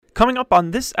Coming up on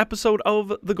this episode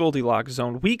of the Goldilocks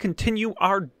Zone, we continue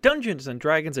our Dungeons &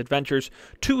 Dragons adventures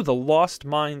to the Lost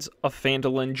Mines of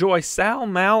Phandelver. Join Sal,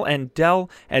 Mal, and Del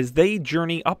as they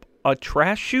journey up a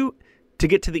trash chute to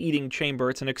get to the Eating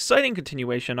Chamber. It's an exciting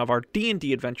continuation of our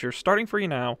D&D adventure starting for you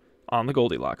now on the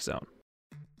Goldilocks Zone.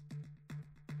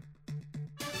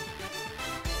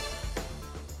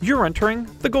 You're entering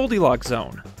the Goldilocks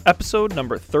Zone, episode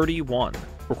number 31,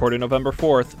 recorded November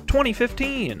 4th,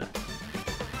 2015.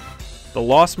 The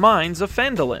Lost Mines of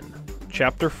Phandelver,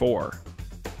 Chapter 4.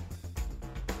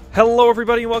 Hello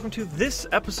everybody and welcome to this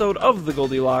episode of the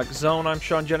Goldilocks Zone. I'm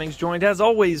Sean Jennings, joined as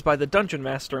always by the Dungeon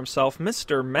Master himself,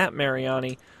 Mr. Matt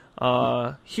Mariani,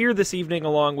 here this evening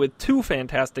along with two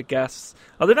fantastic guests.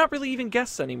 They're not really even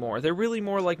guests anymore. They're really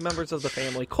more like members of the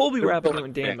family, Colby Rapidly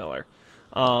and Dan Miller.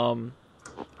 And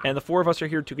the four of us are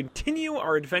here to continue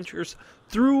our adventures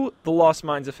through the Lost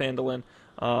Mines of Phandelver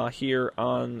here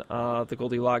on the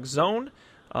Goldilocks Zone.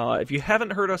 If you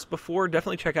haven't heard us before,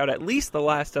 definitely check out at least the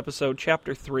last episode,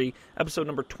 Chapter 3, episode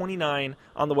number 29,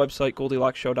 on the website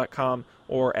GoldilocksShow.com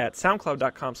or at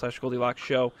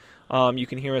SoundCloud.com/GoldilocksShow. You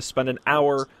can hear us spend an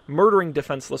hour murdering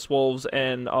defenseless wolves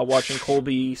and watching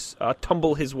Colby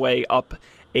tumble his way up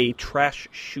a trash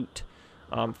chute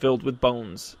filled with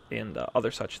bones and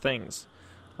other such things.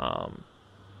 And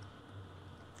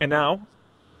now,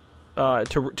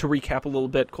 to recap a little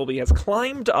bit, Colby has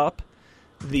climbed up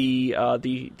the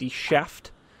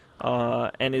shaft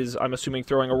and is, I'm assuming,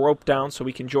 throwing a rope down so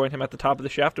we can join him at the top of the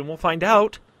shaft, and we'll find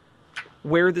out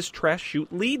where this trash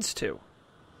chute leads to.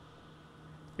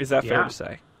 Is that fair to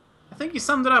say? I think you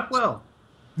summed it up well.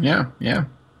 Yeah.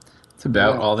 It's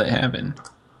about all that happened.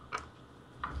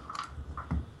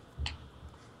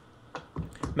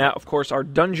 Matt, of course, our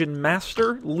dungeon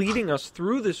master, leading us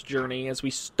through this journey as we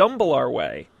stumble our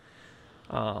way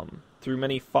through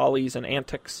many follies and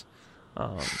antics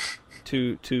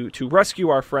to rescue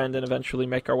our friend and eventually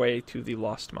make our way to the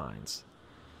Lost Mines.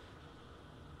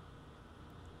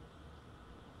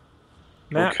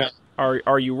 Matt, okay.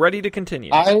 Are you ready to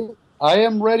continue? I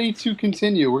am ready to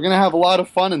continue. We're going to have a lot of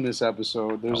fun in this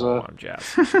episode. There's a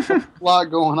lot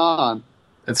going on.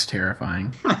 That's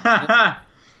terrifying.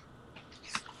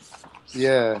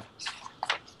 Yeah.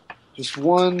 Just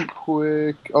one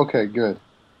quick... Okay, good.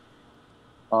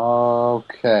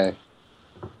 Okay.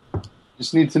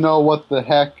 Just need to know what the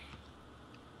heck...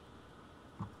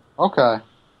 Okay.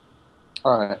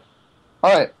 Alright,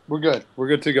 we're good. We're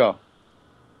good to go.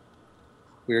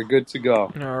 We are good to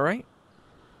go. Alright.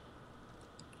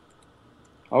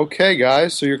 Okay,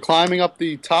 guys, so you're climbing up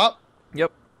the top?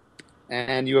 Yep.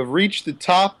 And you have reached the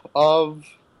top of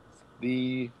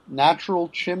the natural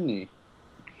chimney.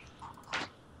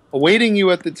 Awaiting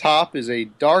you at the top is a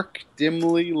dark,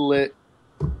 dimly lit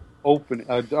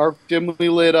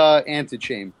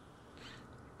antechamber.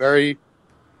 Very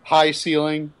high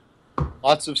ceiling,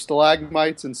 lots of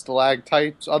stalagmites and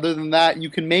stalactites. Other than that, you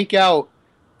can make out,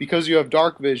 because you have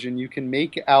dark vision, you can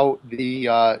make out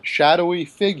the shadowy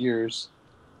figures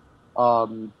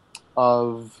of...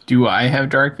 Do I have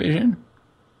dark vision?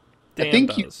 Dan I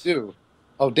think does. You do.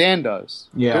 Oh, Dan does.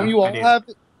 Yeah. Don't you all have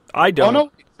it? I don't. Oh,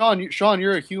 no. Sean,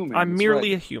 you're a human. I'm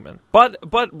merely a human. But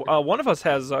one of us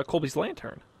has Colby's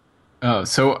lantern. Oh,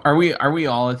 so are we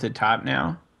all at the top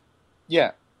now?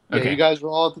 Yeah. Okay. You guys are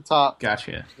all at the top.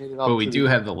 Gotcha. But we do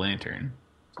have the lantern.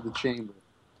 To the chamber.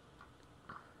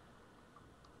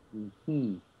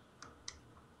 Mm-hmm.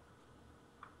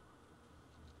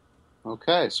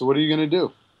 Okay, so what are you going to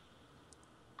do?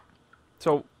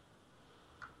 So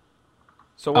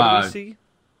what do we see?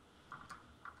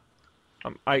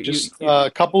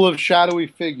 A couple of shadowy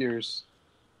figures,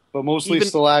 but mostly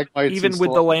stalagmites. Even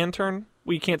with the lantern,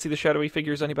 we can't see the shadowy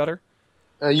figures any better?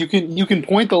 You can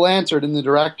point the lantern in the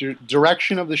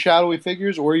direction of the shadowy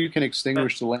figures, or you can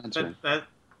extinguish the lantern.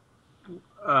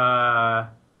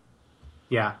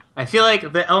 Yeah. I feel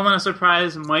like the element of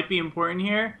surprise might be important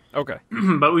here. Okay.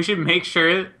 But we should make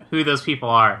sure who those people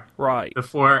are. Right.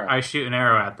 Before I shoot an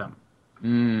arrow at them.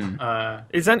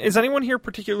 Is anyone here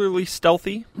particularly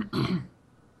stealthy?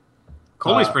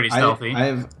 Colby's pretty stealthy. I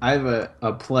have a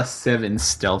 +7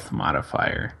 stealth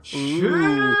modifier.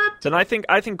 Ooh. Then I think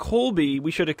Colby,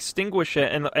 we should extinguish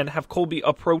it and have Colby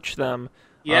approach them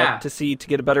to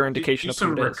get a better indication of who it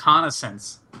is. Do some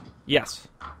reconnaissance. Yes.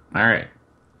 All right.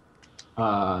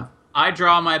 I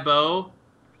draw my bow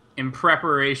in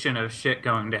preparation of shit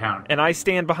going down. And I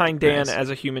stand behind Dan as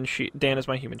a human shield. Dan is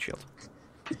my human shield.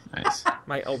 Nice.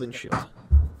 My elven shield.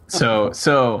 So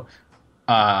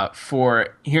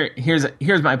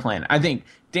here's my plan. I think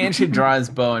Dan should draw his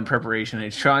bow in preparation,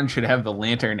 and Sean should have the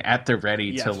lantern at the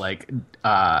ready to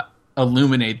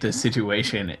illuminate the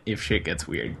situation if shit gets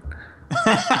weird.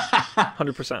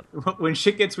 100%. When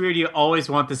shit gets weird, you always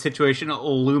want the situation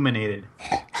illuminated.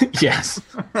 Yes.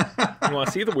 You want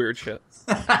to see the weird shit.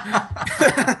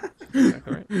 Exactly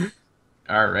right.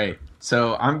 All right.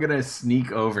 So I'm gonna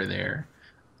sneak over there.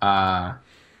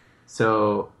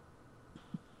 So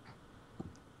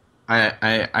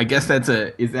I guess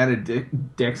is that a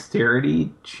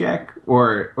dexterity check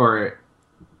or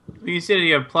You said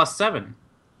you have +7.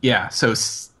 yeah? So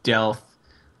stealth.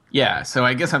 Yeah. So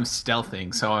I guess I'm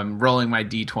stealthing. So I'm rolling my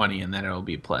d20 and then it'll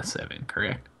be +7.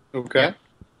 Correct. Okay. Yeah.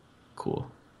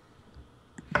 Cool.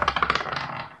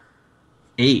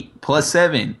 8 +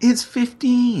 7. It's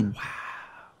 15. Wow.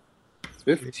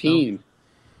 15.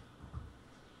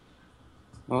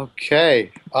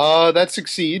 Okay. That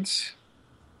succeeds.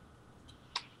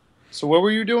 So what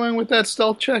were you doing with that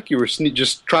stealth check? You were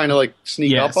just trying to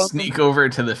sneak up on sneak them? over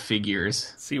to the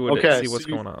figures. See what's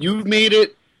going on. You've made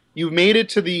it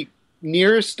to the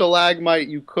nearest stalagmite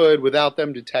you could without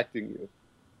them detecting you.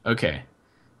 Okay.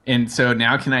 And so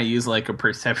now can I use a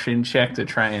perception check to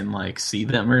try and see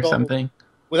them or something?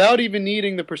 Without even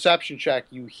needing the perception check,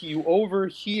 you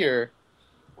overhear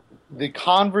the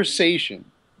conversation.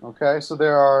 Okay, so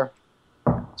there are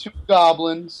 2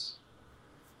 goblins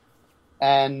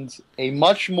and a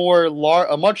much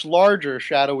larger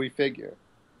shadowy figure,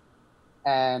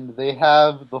 and they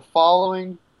have the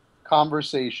following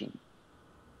conversation.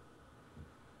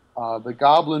 The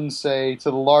goblins say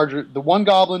to the one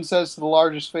goblin says to the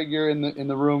largest figure in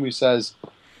the room, he says,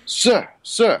 "Sir,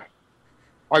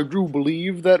 I do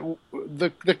believe that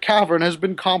the cavern has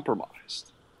been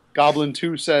compromised." Goblin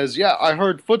 2 says, "Yeah, I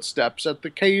heard footsteps at the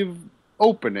cave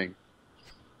opening."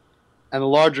 And the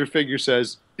larger figure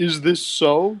says, "Is this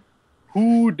so?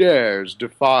 Who dares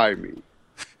defy me?"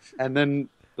 And then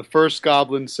the first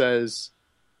goblin says,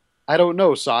 "I don't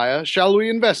know, sire. Shall we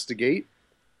investigate?"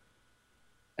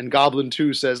 And Goblin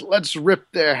 2 says, "Let's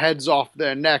rip their heads off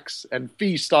their necks and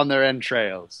feast on their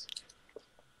entrails."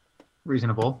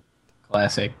 Reasonable.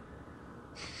 Classic.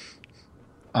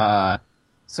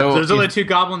 So there's only 2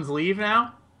 goblins leave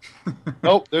now?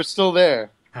 Nope, they're still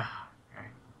there.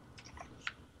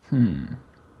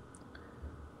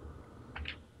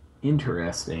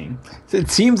 Interesting. It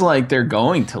seems like they're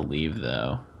going to leave,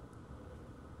 though.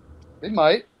 They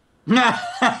might. You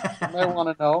might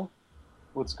want to know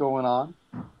what's going on.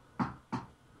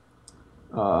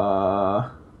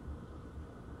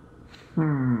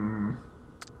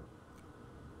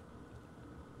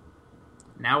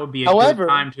 Now would be a However, good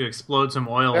time to explode some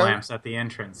oil lamps at the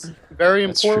entrance. Very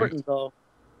That's important, though.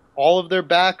 All of their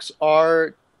backs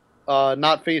are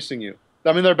not facing you.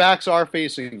 I mean, their backs are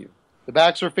facing you. The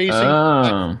backs are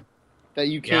facing that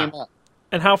you came up.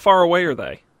 And how far away are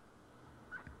they?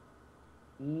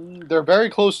 They're very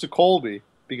close to Colby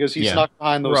because he snuck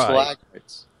behind those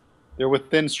stalagmites. They're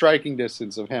within striking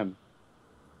distance of him.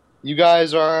 You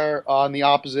guys are on the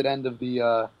opposite end of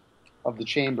the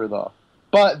chamber, though.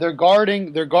 But they're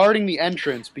guarding the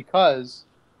entrance because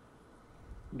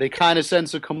they kind of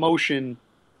sense a commotion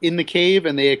in the cave,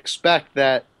 and they expect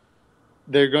that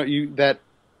they're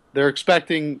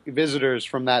expecting visitors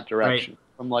from that direction,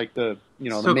 from the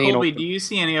So the main. Colby, do you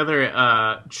see any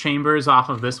other chambers off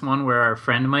of this one where our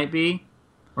friend might be,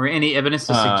 or any evidence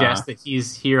to suggest that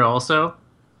he's here also?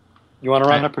 You want to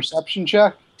run a perception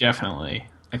check? Definitely.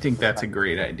 I think that's a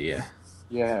great idea.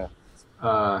 Yeah.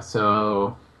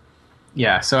 So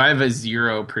I have a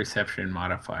 0 perception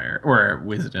modifier or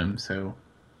wisdom, so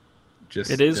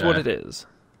just It is what it is.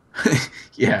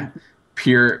 Yeah.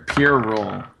 Pure roll.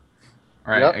 All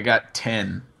right, Yep. I got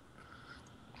 10.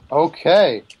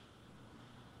 Okay.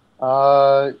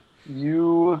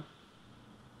 You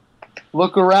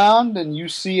look around and you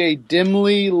see a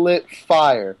dimly lit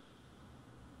fire.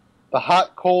 The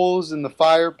hot coals in the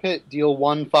fire pit deal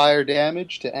 1 fire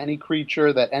damage to any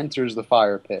creature that enters the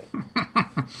fire pit.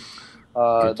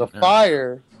 The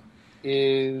fire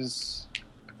is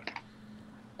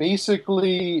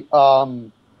basically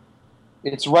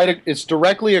it's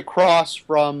directly across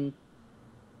from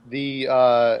the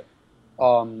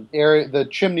area, the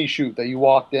chimney chute that you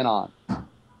walked in on.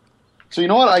 So you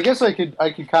know what? I guess I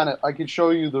could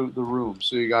show you the room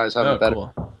so you guys have a better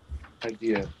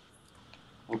idea.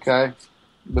 Okay?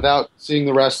 Without seeing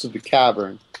the rest of the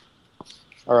cavern.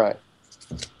 All right.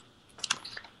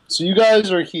 So you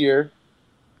guys are here.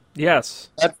 Yes.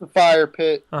 That's the fire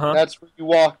pit. Uh-huh. That's where you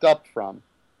walked up from.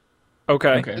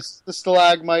 Okay. This is the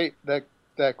stalagmite that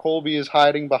Colby is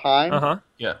hiding behind. Uh-huh.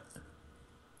 Yeah.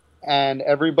 And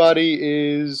everybody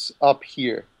is up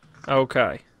here.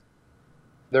 Okay.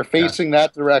 They're facing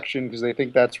that direction because they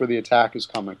think that's where the attack is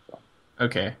coming from.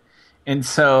 Okay. And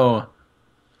so,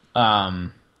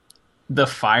 the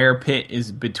fire pit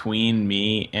is between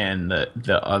me and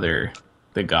the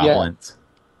goblins.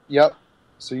 Yep.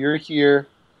 So you're here.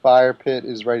 Fire pit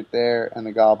is right there, and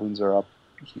the goblins are up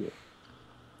here.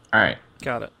 All right.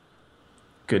 Got it.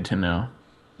 Good to know.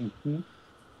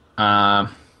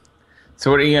 Mm-hmm.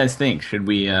 So what do you guys think? Should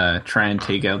we try and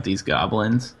take out these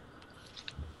goblins?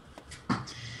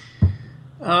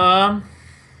 I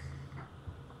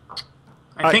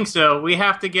think so. We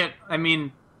have to get. I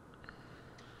mean,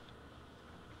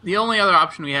 the only other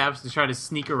option we have is to try to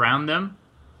sneak around them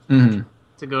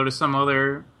to go to some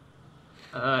other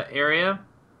area.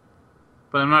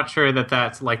 But I'm not sure that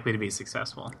that's likely to be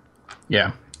successful.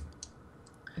 Yeah.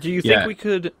 Do you think we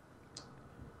could?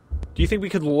 Do you think we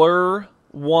could lure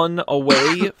one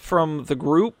away from the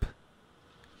group,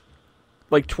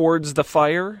 like towards the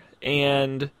fire,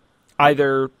 and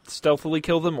either stealthily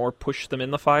kill them or push them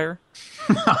in the fire?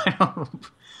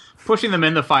 Pushing them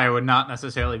in the fire would not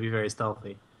necessarily be very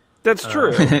stealthy. That's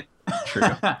true. True.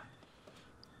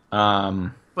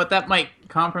 But that might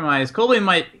compromise. Colby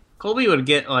would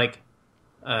get like,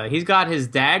 he's got his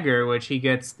dagger, which he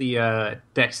gets the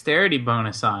dexterity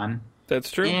bonus on.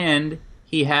 That's true. And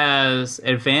he has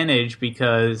advantage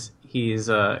because he's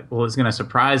going to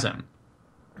surprise him.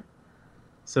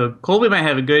 So Colby might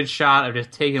have a good shot of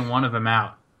just taking one of them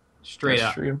out straight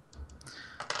up. True.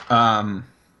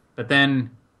 But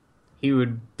then he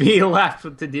would be left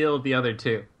to deal with the other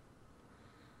two.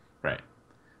 Right.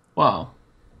 Well,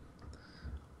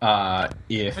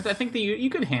 if But I think that you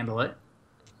could handle it.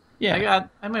 yeah,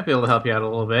 I might be able to help you out a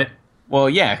little bit. well,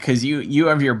 yeah, because you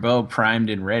have your bow primed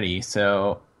and ready,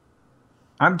 so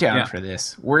I'm down for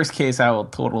this. Worst case, I will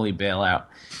totally bail out.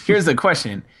 Here's the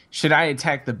question: should I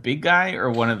attack the big guy or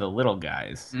one of the little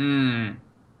guys? We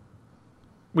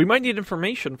might need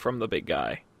information from the big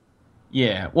guy.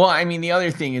 Yeah. Well, I mean, the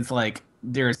other thing is like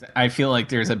I feel like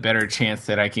there's a better chance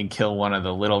that I can kill one of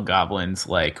the little goblins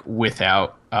like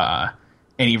without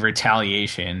any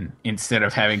retaliation instead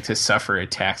of having to suffer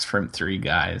attacks from 3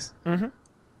 guys. Mm-hmm.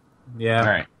 Yeah. All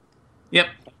right. Yep.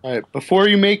 All right. Before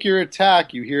you make your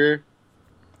attack, you hear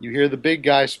the big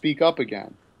guy speak up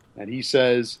again, and he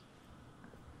says,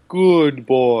 "Good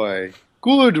boy,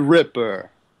 good Ripper.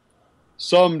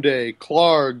 Someday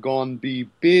Clark gon' be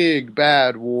big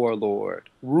bad warlord,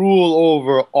 rule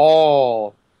over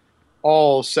all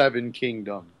 7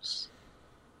 kingdoms."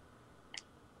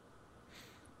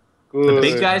 Good, The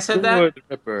big guy said that? good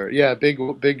Ripper. Yeah,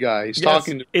 big guy. He's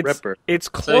talking to Ripper. It's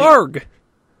Clark.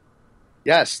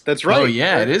 Yes, that's right. Oh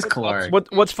yeah, it is Clark.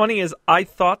 What's funny is I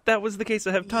thought that was the case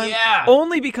ahead of time. Yeah.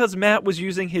 Only because Matt was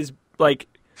using his like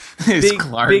His big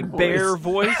Clark big voice. bear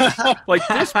voice. Like,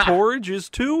 this porridge is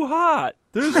too hot.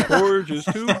 This porridge is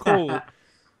too cold.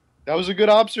 That was a good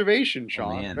observation,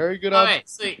 Sean. man. Very good All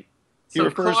observation. right. He So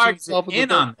refers to Clark's himself as a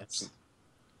in on third this.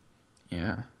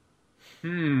 Yeah.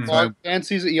 Clark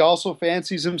he also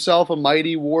fancies himself a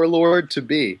mighty warlord to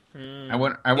be. I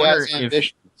wonder He has if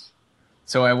ambitions.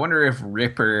 so. I wonder if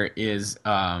Ripper is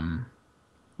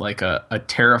like a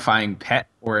terrifying pet,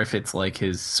 or if it's like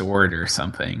his sword or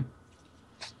something.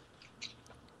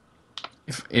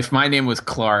 If my name was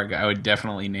Clark, I would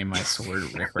definitely name my sword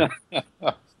Ripper.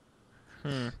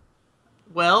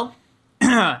 Well,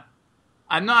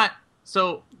 I'm not.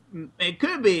 So it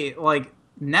could be like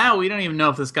now we don't even know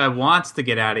if this guy wants to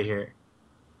get out of here,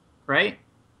 right?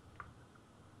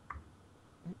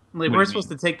 Like What do we're you supposed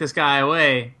to take this guy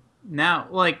away now.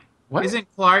 Like, What? isn't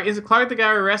Clark? Is it Clark the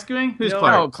guy we're rescuing? Who's No.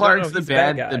 Clark? No, Clark's he's the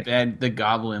bad guy. the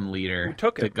goblin leader. Who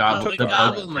took it? The goblin, Oh, the the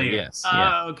goblin boat leader. Yes.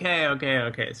 Yeah.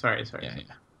 Okay. Sorry. Yeah.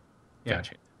 Yeah.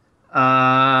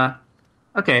 Gotcha.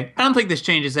 Okay. I don't think this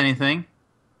changes anything.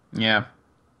 Yeah,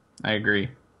 I agree.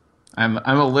 I'm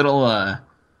a little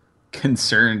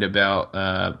concerned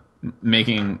about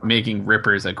making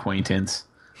Ripper's acquaintance,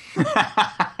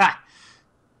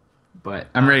 but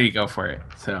I'm ready to go for it.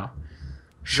 So,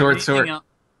 short Anything sword. else?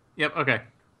 Yep. Okay.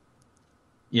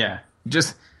 Yeah,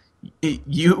 just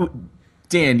you,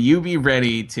 Dan. You be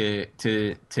ready to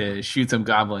shoot some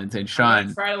goblins, and I'm Sean.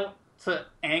 gonna try to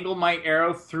angle my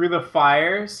arrow through the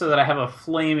fire so that I have a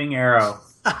flaming arrow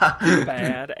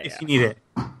Bad if ass. you need it.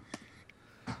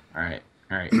 All right,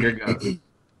 here goes.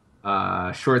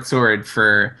 Short sword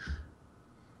for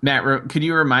Matt. Could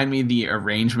you remind me the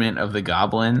arrangement of the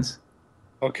goblins?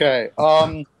 Okay.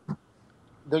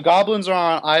 The goblins are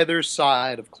on either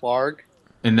side of Clark.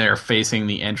 And they're facing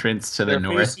the entrance to the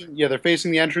north. They're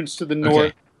facing the entrance to the north.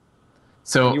 Okay.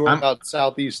 So You were I'm about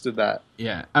southeast of that.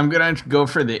 I'm gonna go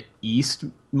for the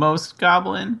eastmost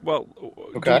goblin. Well,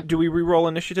 Okay. do we re-roll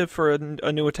initiative for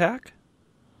a new attack?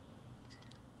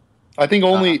 I think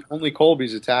only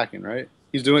Colby's attacking, right?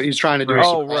 He's trying to do. Right. A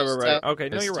Oh, surprise right. attack. Okay, no,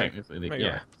 That's you're right. technically No, the, you're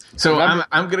yeah. right. So Remember-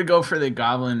 I'm gonna go for the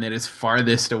goblin that is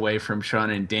farthest away from Sean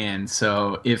and Dan.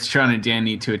 So if Sean and Dan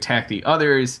need to attack the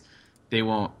others, they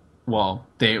won't. Well,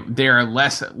 they are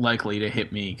less likely to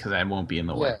hit me because I won't be in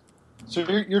the way. Yeah. So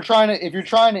you're trying to if you're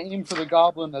trying to aim for the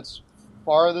goblin that's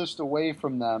farthest away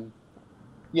from them,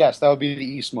 yes, that would be the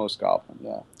eastmost goblin.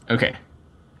 Yeah. Okay.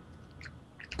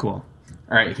 Cool.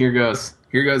 All right. Here goes.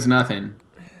 Here goes nothing.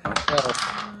 Okay.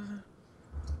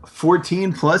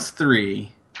 14 plus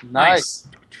 3. Nice.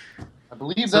 I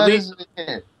believe So that is a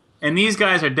hit. And these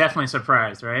guys are definitely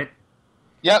surprised, right?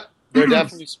 Yep. They're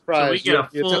definitely surprised. So we get a You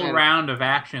have to- full round of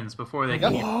actions before they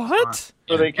can. What?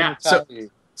 So they can Yeah. attack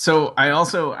you. So I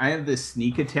have this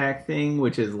sneak attack thing,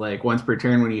 which is like once per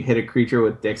turn when you hit a creature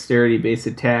with dexterity based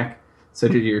attack,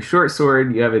 such as your short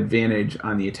sword, you have advantage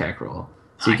on the attack roll.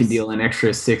 So you can Nice. deal an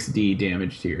extra 6d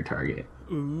damage to your target.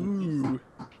 Ooh.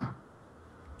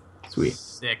 Sweet.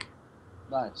 Sick.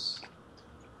 Nice.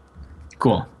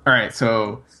 Cool. All right,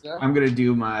 so Yeah. I'm gonna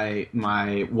do my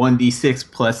 1d6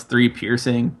 plus 3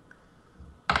 piercing.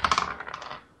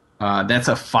 That's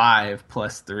a 5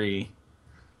 plus 3,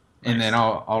 and then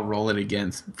I'll roll it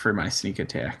again for my sneak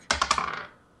attack,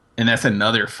 and that's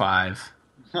another 5.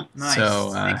 Nice.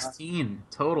 So, 16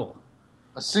 total.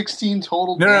 A 16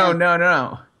 total.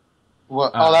 No.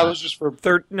 What? Uh, that was just for.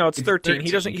 No, it's 13. He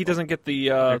 13. doesn't get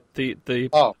the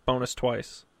Oh, bonus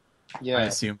twice I yeah.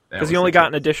 assume because he only got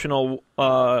an additional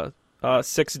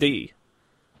 6d.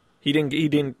 He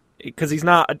didn't because he's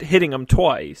not hitting him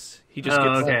twice. He just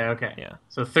Oh, gets okay. yeah.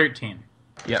 So 13.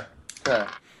 Yep. Okay.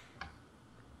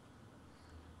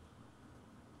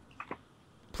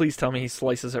 Please tell me he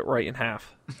slices it right in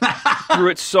half. Threw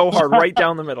it so hard, right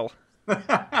down the middle.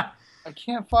 I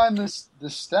can't find the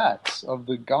stats of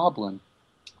the goblin.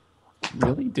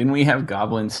 Really? Didn't we have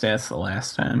goblin stats the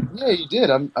last time? Yeah, you did.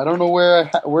 I don't know where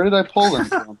did I pull them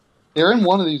from. They're in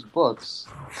one of these books.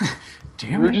 We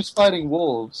Damn were it. just fighting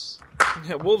wolves.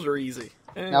 Yeah, wolves are easy.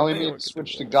 Now we need to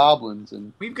switch to goblins,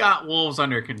 and We've got wolves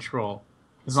under control.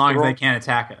 As long as they can't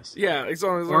attack us. Yeah, as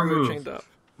long as Or they're move. chained up.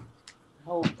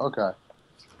 oh, okay.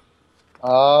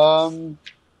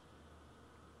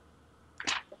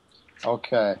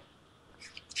 Okay.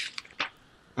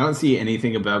 I don't see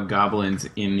anything about goblins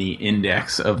in the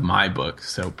index of my book,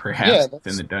 so Yeah, perhaps it's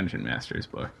that's- in the Dungeon Master's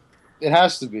book. It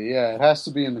has to be. Yeah, it has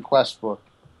to be in the quest book.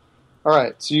 All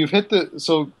right. So you've hit the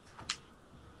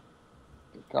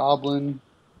goblin.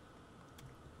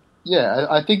 Yeah,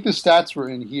 I think the stats were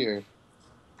in here.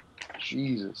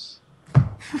 Jesus. Come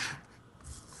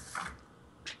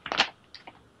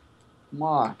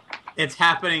on. It's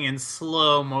happening in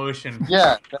slow motion.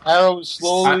 Yeah, the arrow is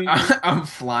slowly. I'm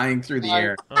flying through the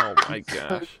air. Oh my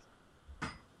gosh.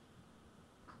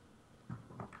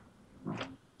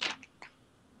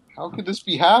 How could this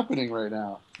be happening right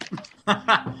now?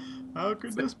 How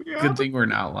could this be Good happening? thing we're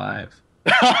not live.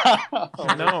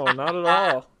 No, not at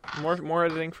all. More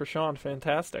editing for Sean.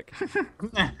 Fantastic.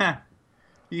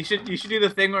 You should do the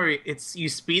thing where you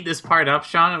speed this part up,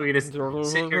 Sean, and we just sit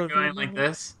here going like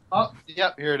this. Oh,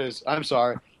 yep, here it is. I'm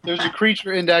sorry. There's a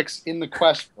creature index in the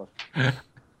quest book.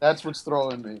 That's what's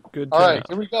throwing me. Good. All to right, know.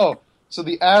 here we go. So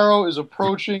the arrow is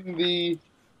approaching the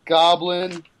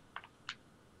goblin.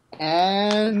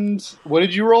 And what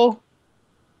did you roll?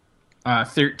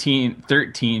 13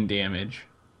 damage.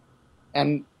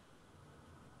 And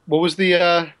what was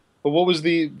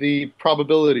the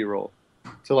probability roll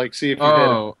to like see if you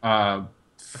hit it?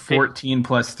 14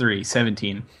 plus 3,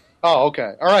 17. Oh,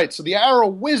 okay. All right. So the arrow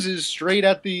whizzes straight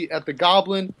at the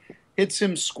goblin, hits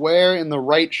him square in the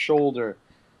right shoulder.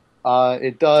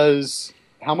 It does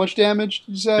how much damage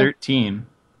did you say? 13.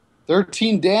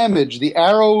 13 damage. The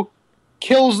arrow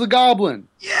kills the goblin.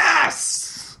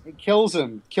 Yes! It kills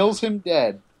him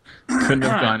dead. Couldn't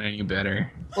have gone any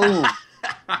better. Boom.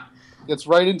 Gets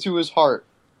right into his heart.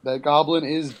 That goblin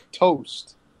is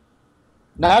toast.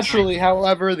 Naturally,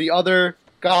 however, the other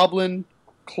goblin,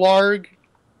 Clark,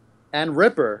 and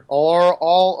Ripper are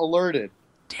all alerted.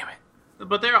 Damn it.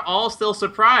 But they're all still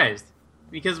surprised.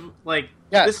 Because, like,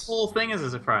 Yes. this whole thing is a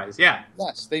surprise. Yeah.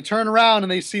 Yes, they turn around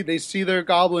and they see the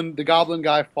goblin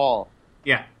guy fall.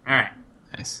 Yeah. All right.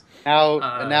 Nice.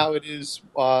 Now it is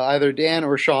either Dan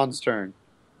or Sean's turn.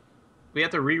 We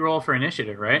have to re-roll for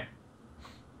initiative, right?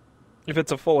 If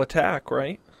it's a full attack,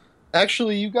 right?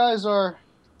 Actually, you guys are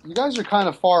kind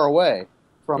of far away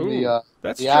from Ooh,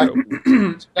 that's the true. action. So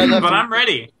you guys have But to- I'm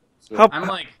ready. How, I'm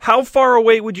like, how far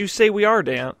away would you say we are,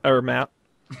 Dan or Matt?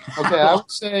 Okay, I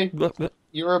would say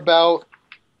you're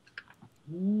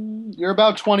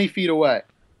about 20 feet away,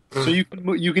 so you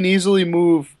can easily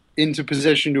move into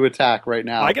position to attack right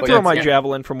now. I can but throw my yeah.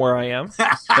 javelin from where I am.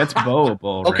 That's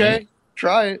bowable, right? Okay,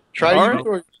 try it. Try All to right.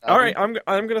 throw it. All right,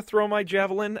 I'm gonna throw my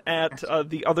javelin at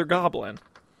the other goblin.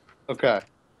 Okay.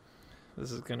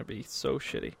 This is gonna be so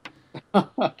shitty.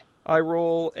 I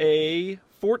roll a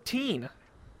 14.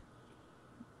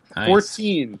 Nice.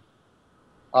 14.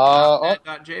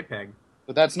 .jpg.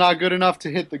 But that's not good enough to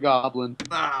hit the goblin.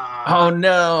 Oh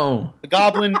no! The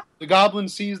goblin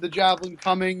sees the javelin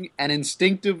coming and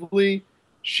instinctively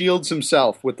shields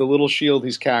himself with the little shield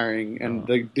he's carrying, and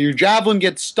the javelin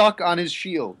gets stuck on his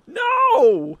shield.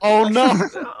 No! Oh no!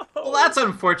 Well, that's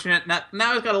unfortunate.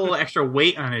 Now he's got a little extra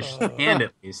weight on his hand,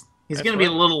 at least. He's That's going to be a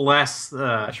right. little less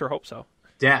I sure hope so.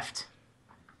 deft.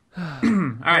 All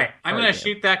right, I'm going to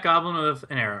shoot that goblin with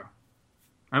an arrow.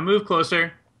 I move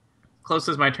closer, close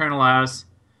as my turn allows.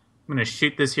 I'm going to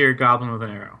shoot this here goblin with an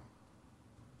arrow.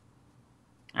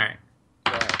 All right.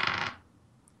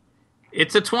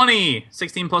 It's a 20.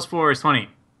 16 plus 4 is 20.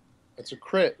 That's a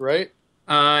crit, right?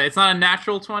 It's not a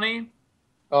natural 20,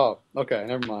 Oh, okay,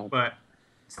 never mind. but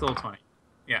it's still a 20.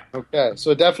 Yeah. Okay,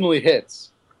 so it definitely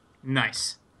hits.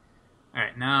 Nice. All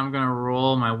right, now I'm going to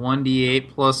roll my 1d8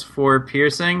 plus 4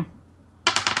 piercing.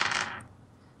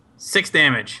 6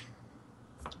 damage.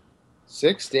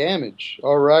 6 damage.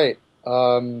 All right.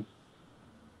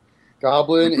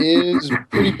 Goblin is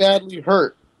pretty badly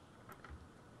hurt.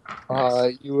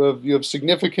 You have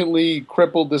significantly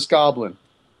crippled this goblin.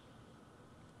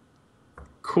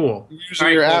 Cool. You're using All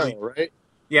right, your Colby. arrow, right?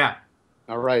 Yeah.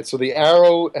 All right. So the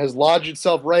arrow has lodged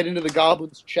itself right into the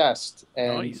goblin's chest,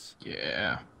 and Nice.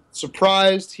 Yeah.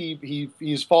 surprised,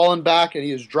 he's fallen back and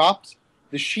he has dropped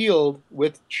the shield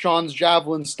with Sean's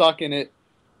javelin stuck in it,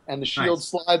 and the shield Nice.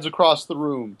 slides across the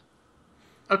room.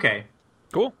 Okay.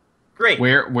 Cool. Great.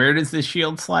 Where does the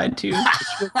shield slide to? The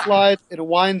shield slides. It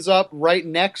winds up right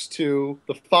next to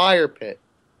the fire pit.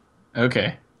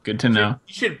 Okay, good to know.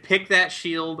 You should pick that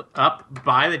shield up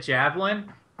by the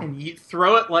javelin and you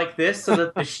throw it like this so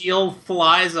that the shield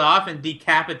flies off and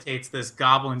decapitates this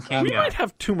goblin king We guy. might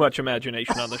have too much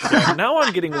imagination on the show. Now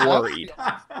I'm getting worried.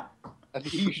 I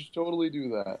think you should totally do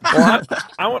that.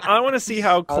 Well, I want to see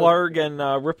how Clark and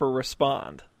Ripper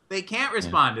respond. They can't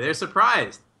respond. They're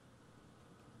surprised.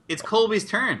 It's Colby's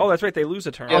turn. Oh, that's right. They lose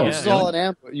a turn. Yeah, this is all an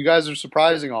ambush. You guys are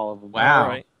surprising all of them. Wow. All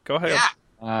right. Go ahead.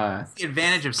 Yeah. The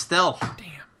advantage of stealth. Damn.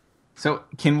 So,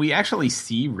 can we actually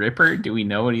see Ripper? Do we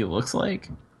know what he looks like?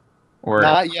 Or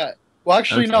Not yet. Well,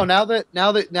 actually, Okay. no. Now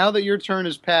that your turn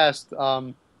has passed,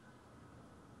 I'll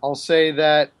say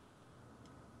that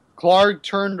Clark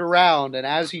turned around, and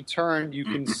as he turned, you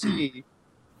can see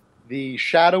the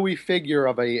shadowy figure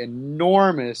of a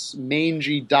enormous,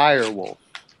 mangy direwolf.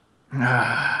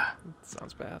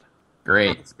 Sounds bad.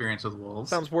 great. Experience with wolves.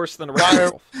 Sounds worse than a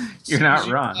regular wolf. You're not Sees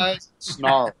you wrong. guys,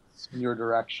 snarls in your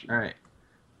direction. All right.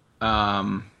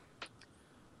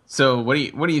 So what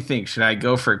do you think? Should I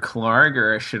go for Clark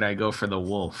or should I go for the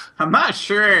wolf? I'm not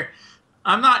sure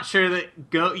that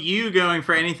you going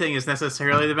for anything is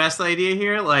necessarily the best idea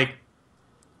here. Like,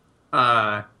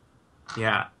 yeah.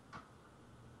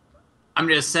 I'm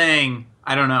just saying,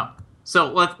 I don't know.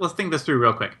 So let's think this through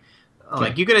real quick.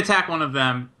 Like, you could attack one of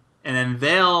them, and then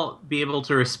they'll be able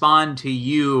to respond to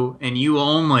you, and you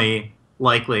only,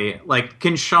 likely. Like,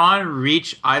 can Sean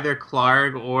reach either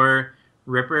Clark or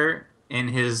Ripper in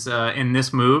his in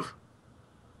this move?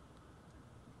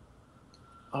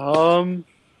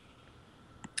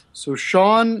 So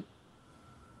Sean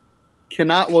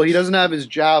cannot. Well, he doesn't have his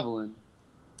javelin.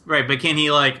 Right, but can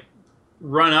he, like,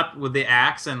 run up with the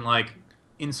axe and, like,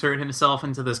 insert himself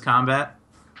into this combat?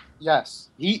 Yes,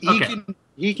 he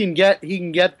Okay. can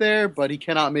get there, but he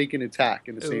cannot make an attack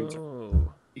in the same turn.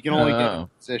 Ooh. He can only get Oh. in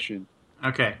position.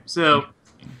 Okay, so,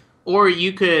 or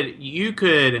you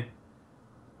could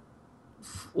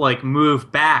like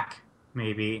move back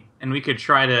maybe, and we could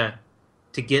try to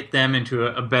get them into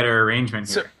a better arrangement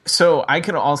here. So I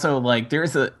could also like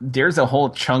there's a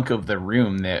whole chunk of the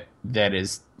room that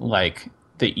is like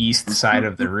the east side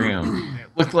of the room. It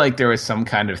looked like there was some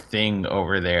kind of thing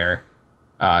over there.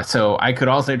 So I could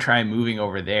also try moving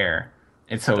over there,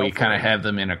 and so we kind of have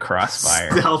them in a crossfire.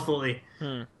 Stealthily.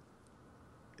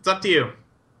 It's up to you.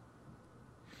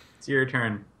 It's your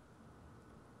turn.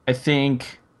 I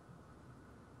think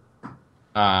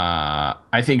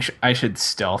I should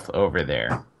stealth over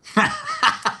there.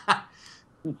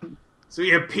 So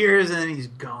he appears and then he's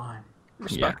gone.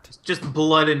 Respect. Just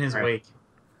blood in his Right. wake.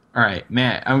 All right,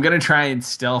 Matt. I'm gonna try and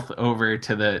stealth over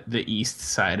to the east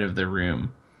side of the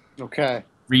room. Okay.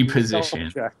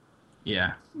 Reposition. Check.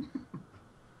 Yeah.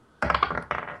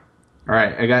 All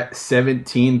right, I got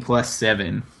 17 plus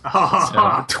 7, Oh,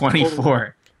 so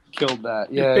 24. killed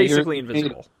that. You're Yeah, basically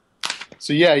invisible.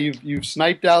 So yeah, you've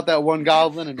sniped out that one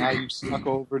goblin, and now you've snuck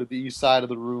over to the east side of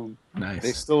the room. Nice.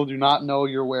 They still do not know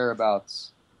your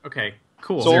whereabouts. Okay,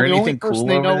 cool. Is So there the only anything person cool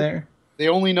they over know- there? They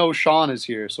only know Sean is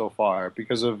here so far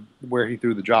because of where he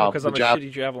threw the job. Because the I'm a jab-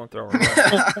 shitty javelin thrower.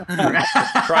 Try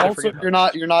to Also,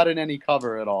 forget you're not in any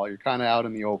cover at all. You're kind of out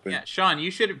in the open. Yeah, Sean, you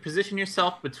should position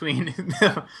yourself between.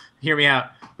 Hear me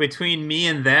out. Between me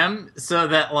and them, so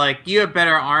that like you have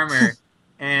better armor,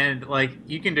 and like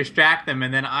you can distract them,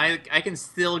 and then I can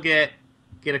still get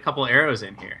a couple arrows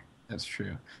in here. That's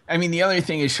true. I mean, the other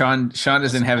thing is Sean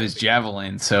doesn't have his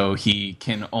javelin, so he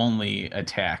can only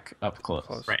attack up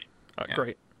close. Right. Yeah.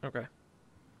 Great. Okay.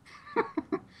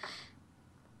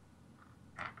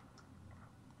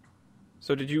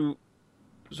 So did you?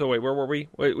 So wait, where were we?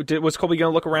 Was Colby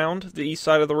gonna look around the east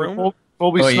side of the room?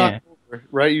 Colby Oh, snuck yeah. over,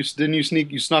 right? You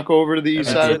snuck over to the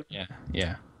east That's side, it.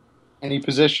 Yeah. and he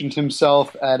positioned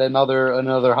himself at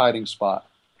another hiding spot.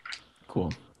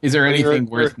 Cool. Is there Well, anything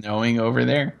you're- worth knowing over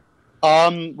there?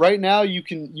 Right now you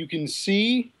can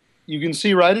see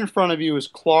right in front of you is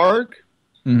Clark.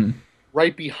 Mhm.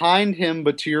 Right behind him,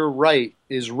 but to your right,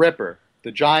 is Ripper,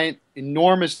 the giant,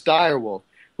 enormous direwolf,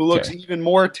 who looks Okay. even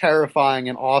more terrifying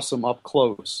and awesome up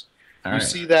close. All You right.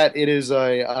 see that it is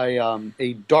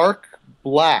a dark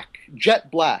black,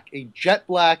 jet black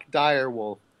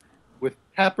direwolf with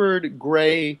peppered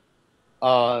gray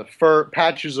fur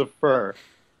patches of fur.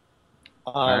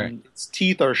 right. Its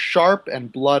teeth are sharp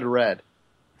and blood red.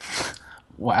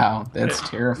 Wow, that's You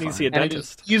terrifying. can see a And it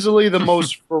is dentist. easily the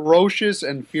most ferocious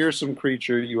and fearsome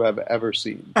creature you have ever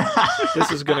seen. This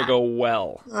is gonna go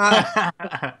well.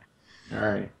 All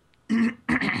right.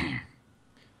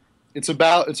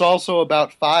 It's also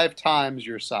about 5 times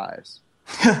your size.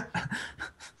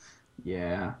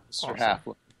 Yeah. Mr. Awesome.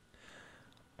 Halfling.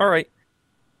 All right.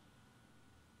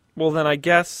 Well, then I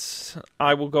guess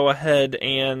I will go ahead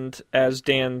and, as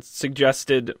Dan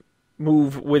suggested,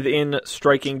 move within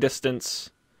striking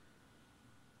distance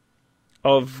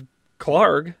of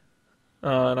Clark.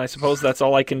 And I suppose that's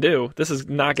all I can do. This is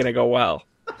not going to go well.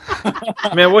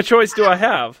 Man, what choice do I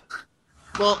have?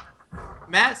 Well,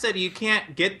 Matt said you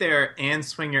can't get there and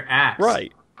swing your axe.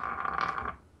 Right.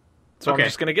 So Okay. I'm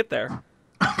just going to get there.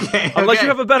 Okay. Unless okay. you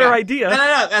have a better Yeah. idea.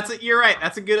 No. You're right.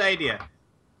 That's a good idea.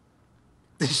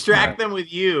 Distract them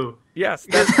with you. Yes,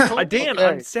 that's, Dan, Okay.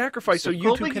 I'm sacrificed so you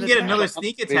Colby two can can get attack. another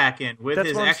sneak attack in with That's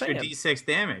his what I'm extra saying. D6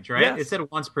 damage, right? Yes. It said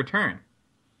once per turn.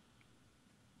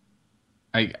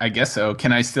 I guess so.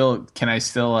 Can I still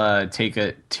take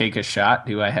a shot?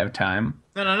 Do I have time?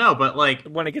 No. But like,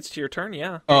 When it gets to your turn,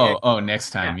 yeah. Oh, next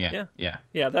time. Yeah. Yeah.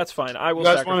 Yeah, that's fine. I will You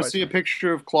guys want to sacrifice. see a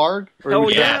picture of Clark? Or Hell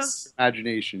was yeah. that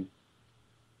imagination.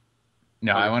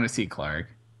 No, I want to see Clark.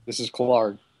 This is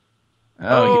Clark.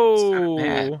 Oh,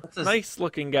 That's a- nice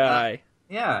looking guy.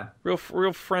 yeah, Real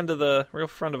friend of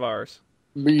ours.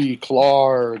 Me,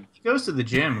 Clark. he goes to the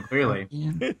gym clearly.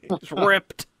 Just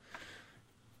ripped.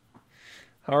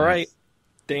 All right,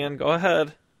 Dan, go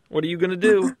ahead. What are you gonna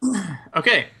do?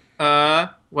 Okay.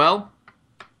 Well,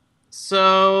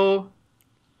 so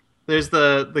there's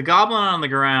the goblin on the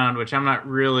ground, which I'm not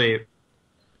really.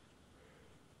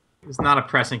 It's not a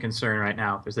pressing concern right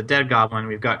now. There's a dead goblin.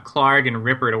 We've got Clark and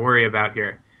Ripper to worry about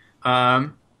here.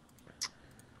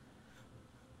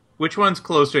 Which one's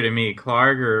closer to me,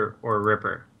 Clark or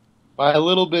Ripper? By a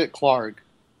little bit, Clark.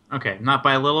 Okay, not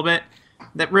by a little bit.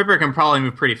 That Ripper can probably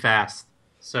move pretty fast,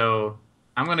 so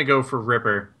I'm gonna go for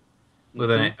Ripper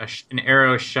with an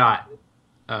arrow shot.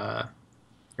 Here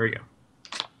we go.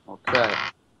 Okay.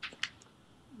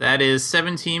 That is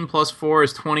 17 plus 4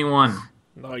 is 21.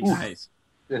 Nice. nice.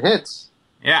 It hits.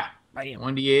 Yeah. Bam.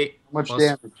 1d8 How much plus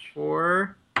damage?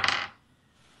 4.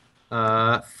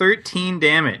 13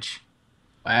 damage.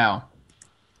 Wow.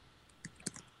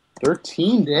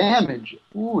 13 damage.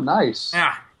 Ooh, nice.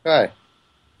 Yeah. Okay.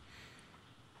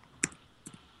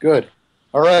 Good.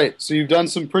 All right. So you've done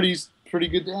some pretty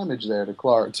good damage there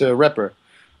to Ripper.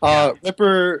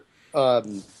 Ripper,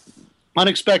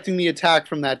 unexpecting the attack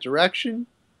from that direction.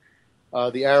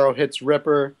 The arrow hits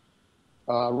Ripper.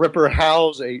 Ripper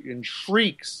howls and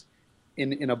shrieks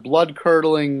in a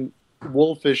blood-curdling,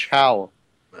 wolfish howl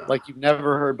like you've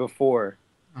never heard before.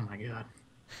 Oh my god.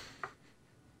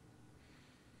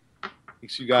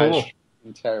 Makes you guys Cool. shriek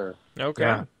in terror. Okay.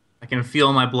 Yeah. I can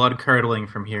feel my blood curdling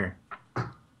from here,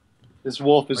 This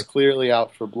wolf is clearly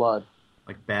out for blood.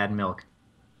 like bad milk.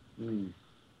 Mm.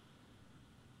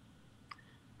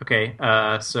 Okay,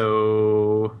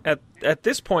 so At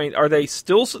this point, are they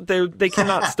still? They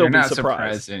cannot still They're be not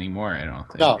surprised. anymore. I don't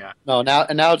think. No, Yeah. no.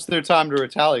 Now it's their time to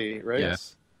retaliate, right? Yeah.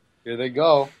 Yes. Here they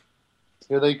go.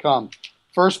 Here they come.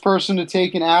 first person to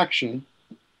take an action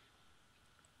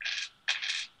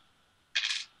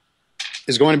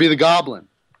is going to be the goblin.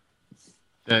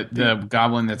 The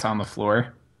goblin that's on the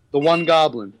floor. The one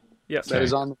goblin Yes. that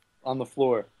is on the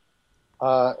floor.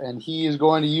 And he is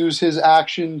going to use his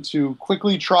action to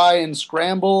quickly try and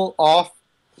scramble off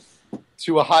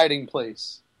to a hiding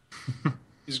place.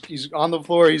 He's on the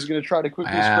floor. He's going to try to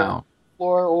quickly scramble the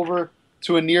floor over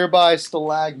to a nearby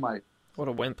stalagmite. What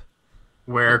a wimp.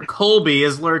 Where Colby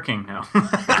is lurking now.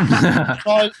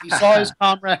 He saw his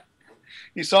comrade.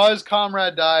 He saw his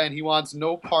comrade die, and he wants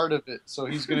no part of it. So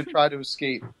he's going to try to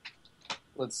escape.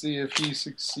 Let's see if he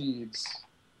succeeds.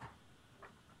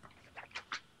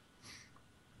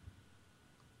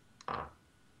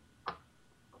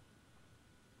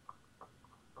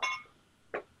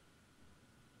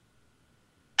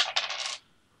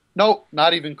 Nope,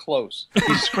 not even close.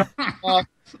 He scrambles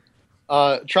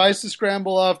off, tries to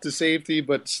scramble off to safety,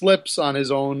 but slips on his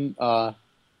own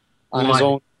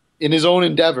in his own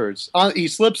endeavors. He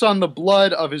slips on the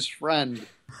blood of his friend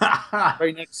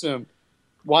right next to him,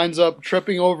 winds up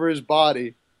tripping over his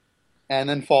body, and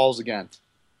then falls again.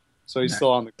 So he's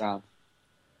still on the ground.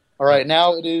 All right,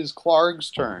 now it is Clark's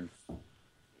turn.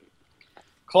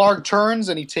 Clark turns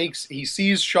and he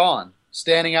sees Sean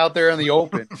standing out there in the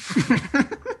open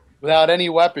without any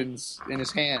weapons in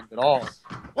his hand at all.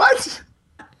 What?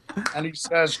 And he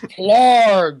says,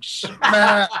 Clark,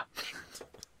 smash!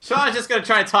 Sean's just gonna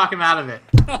try to talk him out of it.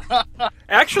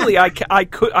 Actually, I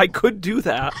could do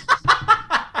that.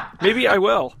 Maybe I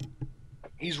will.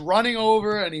 He's running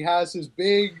over and he has his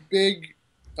big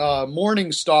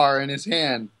morning star in his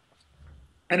hand.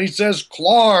 And he says,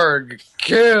 Clark,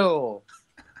 kill!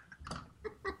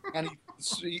 And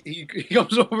he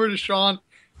comes over to Sean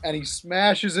and he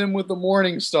smashes him with the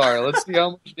morning star. Let's see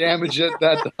how much damage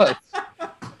that does.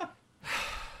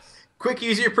 Quick,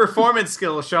 use your performance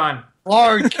skill, Sean.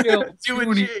 Clark, kill!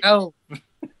 Judy, help!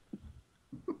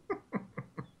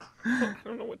 I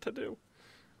don't know what to do.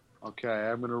 Okay,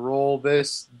 I'm gonna roll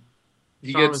this.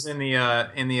 Sean was in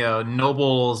the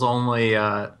Nobles only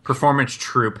performance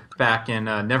troupe back in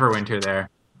Neverwinter. There.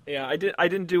 Yeah, I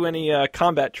didn't do any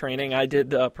combat training. I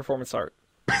did performance art.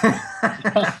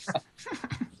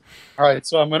 All right,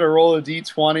 so I'm gonna roll a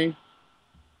d20, and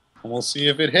we'll see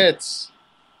if it hits.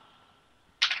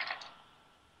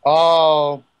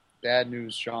 Oh, bad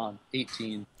news, Sean.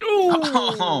 18.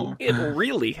 Ooh, it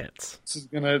really hits. This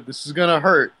is gonna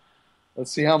hurt.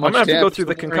 Let's see how much. I'm gonna have to go damage through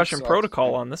the concussion sucks.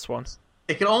 protocol on this one.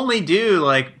 It can only do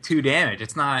like 2 damage.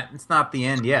 It's not the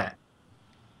end yet.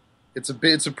 It's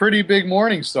a pretty big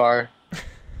morning star.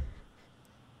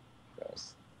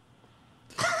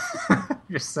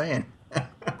 Just saying.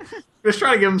 Just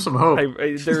trying to give him some hope.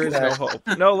 There is no hope.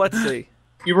 No, let's see.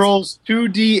 He rolls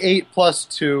 2d8 plus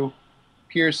 2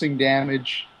 piercing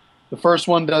damage. The first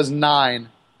one does 9.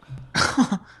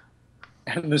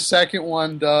 And the second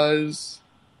one does...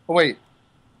 Oh, wait.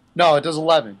 No, it does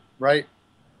 11, right?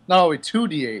 No, wait,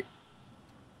 2d8.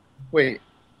 Wait.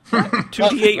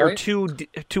 2d8 right?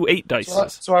 or two 8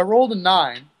 dice. So I rolled a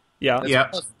 9. Yeah. That's Yeah.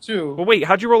 plus 2. Well, wait,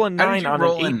 how'd you roll a 9 How did you on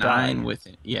roll an 8 a 9 die? with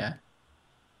it? Yeah.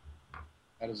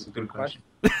 That is a good question.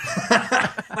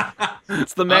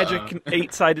 It's the magic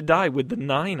 8-sided die with the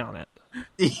 9 on it.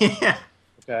 Yeah.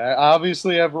 Okay, I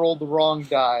obviously have rolled the wrong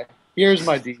die. Here's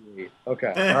my d8. Okay,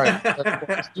 all right.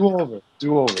 Let's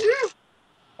do over.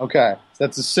 Okay, so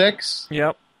that's a 6.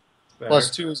 Yep. Plus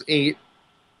 2 is 8.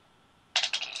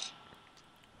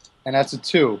 And that's a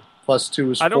 2. Plus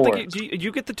 2 is 4. I don't think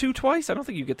you get the 2 twice. I don't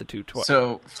think you get the 2 twice.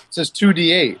 So It says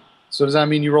 2d8. So does that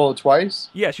mean you roll it twice?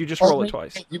 yes, you just roll it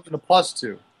twice. You get a plus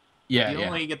 2. yeah, You yeah.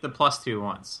 only get the plus 2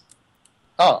 once.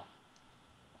 Oh.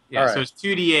 Yeah, All so right. it's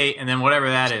 2d8, and then whatever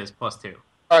that is, plus 2.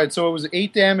 All right, so it was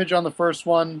 8 damage on the first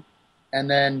one, and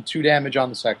then 2 damage on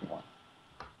the second one.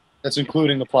 That's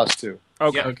including the plus 2.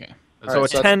 Okay. Yep. Okay. That's So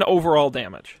Alright, a so 10 overall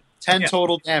damage. 10 Yeah.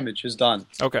 total damage is done.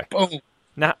 Okay. Boom.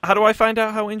 Now, how do I find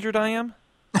out how injured I am?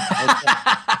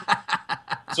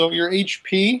 So your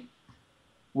HP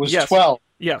was Yes. 12.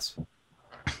 Yes.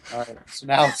 All right, so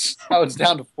now it's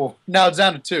down to 4. Now it's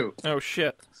down to 2. Oh,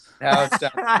 shit. Now it's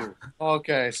down to 2.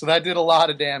 Okay, so that did a lot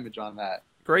of damage on that.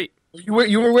 Great. You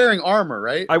were wearing armor,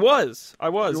 right? I was.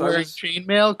 You were wearing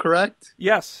chainmail, correct?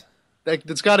 Yes.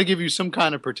 That's got to give you some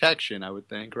kind of protection, I would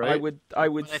think, right? I would I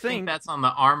think think that's on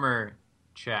the armor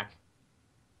check.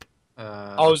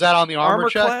 Oh, is that on the armor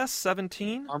check? class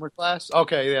 17. Armor class?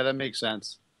 Okay, yeah, that makes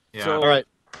sense. Yeah. So- All right.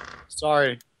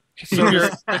 Sorry. So You're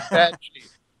does, in bad shape.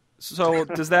 so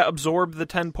does that absorb the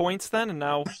 10 points then? And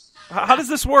now, how does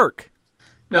this work?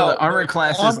 No, the armor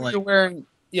class is armor like you're wearing.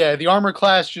 Yeah, the armor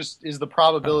class just is the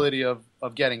probability of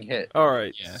getting hit. All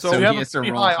right. Yeah, So, so you have he a has to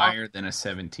pretty roll high higher than a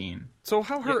 17. so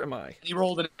how hurt am I? He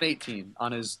rolled an 18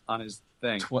 on his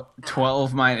thing.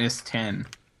 12 minus 10.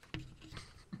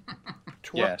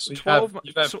 Yeah, so 12.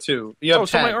 you have so, 2. You have oh, 10.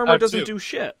 so my You armor have doesn't 2. do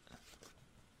shit.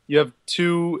 You have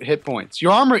 2 hit points.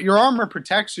 Your armor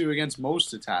protects you against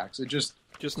most attacks. It just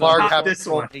Clark not had this to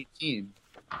roll one. 18,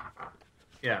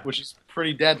 Yeah. which is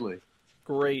pretty deadly.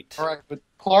 Great. All right, but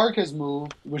Clark has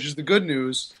moved, which is the good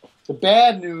news. The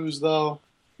bad news, though,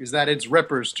 is that it's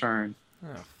Ripper's turn.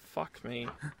 Oh, fuck me.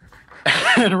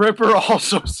 And Ripper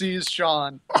also sees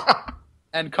Sean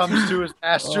and comes to his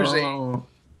master's aid. Oh.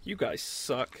 You guys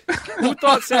suck. Who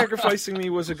thought sacrificing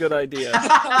me was a good idea?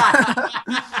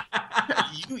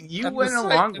 You At the went sight-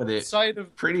 along at with the it sight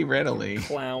of pretty readily.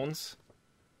 Clowns.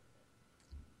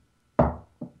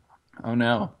 Oh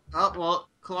no. Oh, well,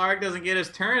 Clark doesn't get his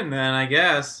turn then, I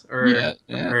guess. Or, Yeah.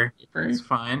 or it's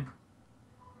fine.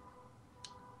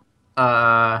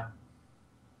 Yeah.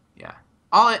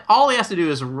 All he has to do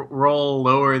is roll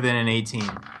lower than an 18.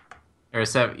 Or a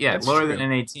 7. Yeah, That's lower true. than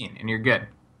an 18, and you're good.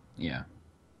 Yeah.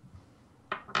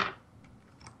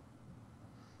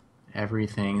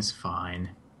 Everything's fine.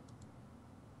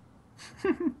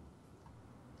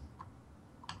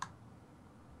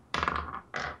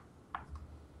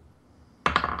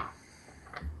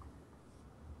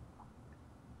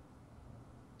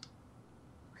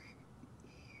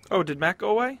 Oh, did Matt go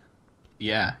away?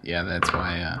 Yeah, that's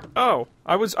why Oh,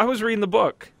 I was reading the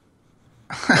book.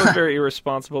 That was very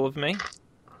irresponsible of me.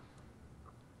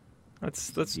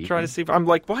 Let's try to see if I'm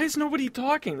like, why is nobody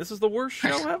talking? This is the worst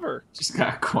show ever. just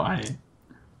got quiet.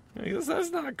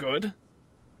 That's not good.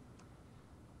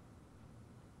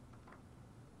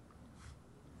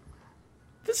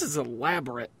 This is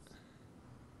elaborate.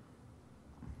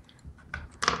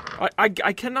 I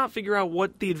cannot figure out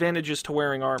what the advantage is to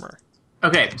wearing armor.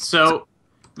 Okay, so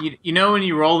you know when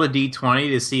you roll the d20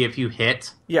 to see if you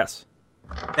hit? Yes.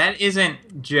 That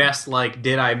isn't just like,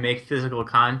 did I make physical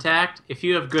contact? If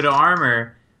you have good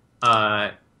armor,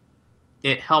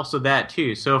 it helps with that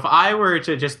too. So if I were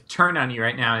to just turn on you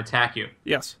right now and attack you,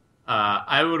 Yes.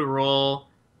 I would roll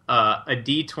a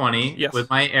d20 Yes.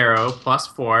 with my arrow plus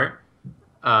 4,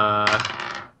 and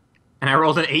I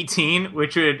rolled an 18,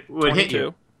 which would hit 22.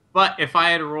 you. But if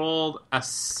I had rolled a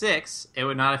 6, it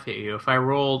would not have hit you. If I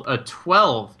rolled a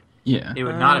 12, Yeah. it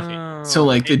would not have hit you. So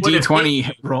like the It would've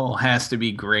D20 roll has to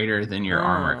be greater than your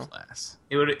armor class.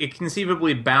 It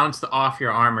conceivably bounced off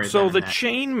your armor. So then the in that.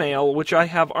 chainmail, which I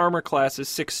have armor class, is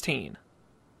 16.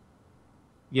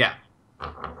 Yeah.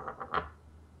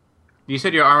 You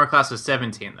said your armor class was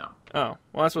 17, though. Oh,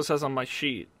 well, that's what it says on my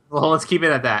sheet. Well, let's keep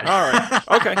it at that. All right.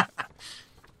 Okay.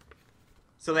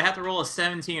 So they have to roll a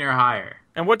 17 or higher.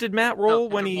 And what did Matt roll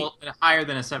No, when he? roll higher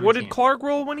than a 17. What did Clark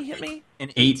roll when he hit me?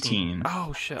 An 18.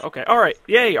 Oh shit. Okay. All right.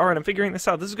 Yay. All right. I'm figuring this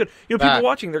out. This is good. You know, Matt. people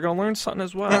watching, they're gonna learn something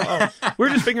as well. Oh, we're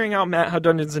just figuring out, Matt, how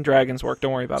Dungeons and Dragons work.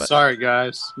 Don't worry about it. Sorry,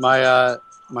 guys. My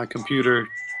computer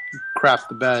crapped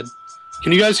the bed.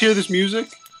 Can you guys hear this music?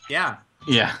 Yeah.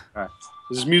 Yeah.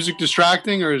 Is this music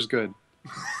distracting or is it good?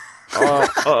 A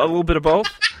little bit of both.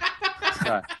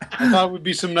 Okay. I thought it would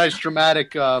be some nice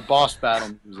dramatic boss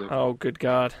battle music. Oh, good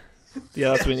God. Yeah,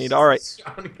 that's what we need. All right.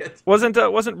 Wasn't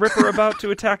Ripper about to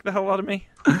attack the hell out of me?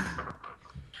 All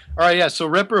right, yeah. So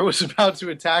Ripper was about to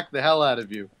attack the hell out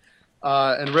of you,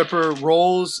 and Ripper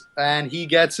rolls and he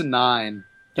gets a 9.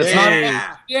 That's not Yay.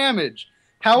 enough damage.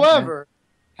 However,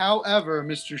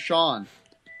 Mr. Sean,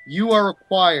 you are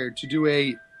required to do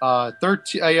a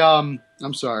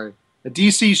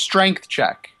DC strength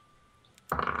check.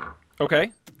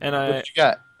 Okay. And What I. did you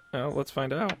get? Let's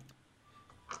find out.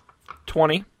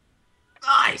 20.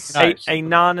 Nice. Nice. A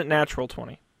non-natural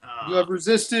 20. You have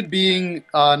resisted being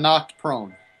knocked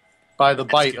prone by the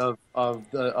bite good. of.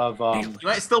 You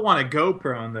might still want to go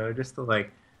prone, though, just to,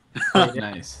 like...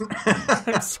 Nice.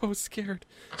 I'm so scared.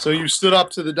 So you stood up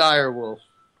to the dire wolf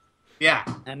Yeah.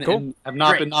 and, Cool. and have not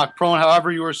Great. been knocked prone.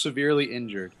 However, you are severely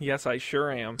injured. Yes, I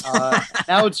sure am.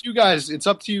 Now it's you guys. It's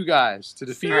up to you guys to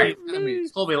defeat All right. the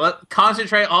enemies. Colby, let's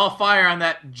concentrate all fire on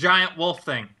that giant wolf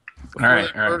thing. All right.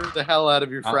 Before they murder the hell out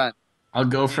of your friend. I'll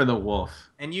go for the wolf.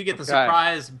 And you get the Okay.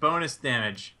 surprise bonus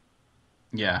damage.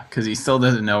 Yeah, because he still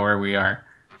doesn't know where we are.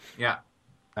 Yeah.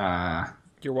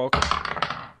 You're welcome.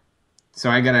 So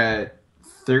I got a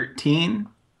 13.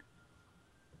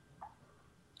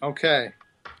 Okay.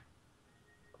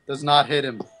 Does not hit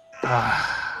him.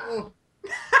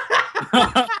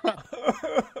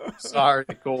 Sorry,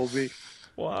 Colby.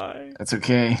 Why? That's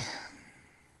okay.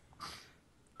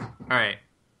 All right.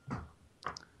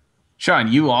 Sean,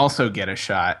 you also get a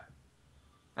shot.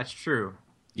 That's true.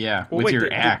 Yeah, Well, with wait,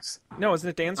 your axe. No, isn't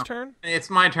it Dan's turn? It's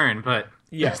my turn, but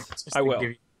Yes, just I to will. give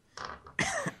you-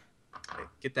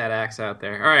 Get that axe out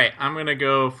there. All right, I'm gonna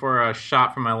go for a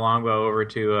shot from my longbow over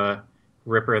to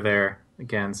Ripper there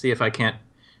again. See if I can't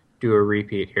do a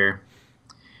repeat here.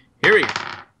 Here we go.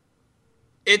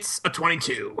 It's a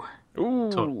 22. Ooh.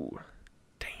 Total.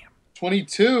 Damn.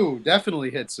 22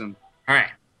 definitely hits him. All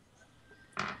right.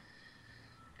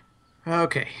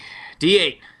 Okay.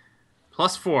 D8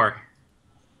 plus 4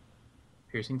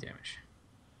 piercing damage.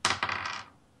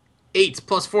 8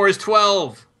 plus 4 is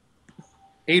 12.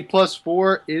 8 plus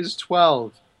 4 is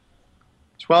 12.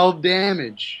 12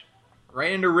 damage.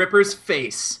 Right into Ripper's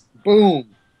face.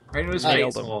 Boom. Right into his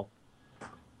Nailed face him. hole.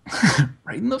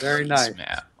 Right in the Very face, nice.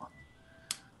 Matt.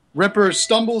 Ripper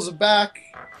stumbles back,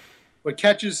 but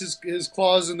catches his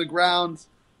claws in the ground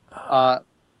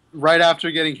right after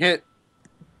getting hit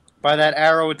by that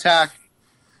arrow attack.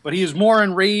 But he is more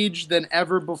enraged than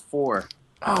ever before.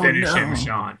 Oh, Finish no. him,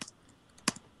 Sean.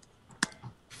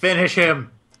 Finish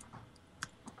him.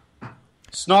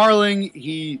 Snarling,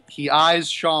 he eyes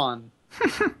Sean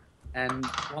and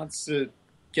wants to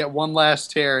get one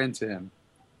last tear into him.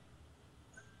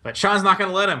 But Sean's not going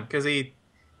to let him because he's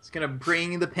going to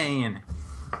bring the pain.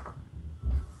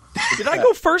 Did I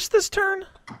go first this turn?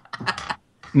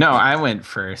 No, I went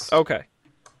first. Okay,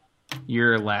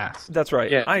 You're last. that's right.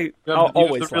 Yeah, I'll You have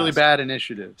always the really last. bad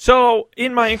initiative. So,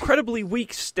 in my incredibly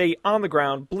weak state on the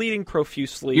ground, bleeding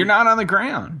profusely. You're not on the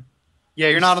ground. Yeah,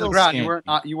 you're not on the still ground.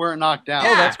 standing. You weren't knocked down.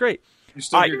 Oh, that's great. You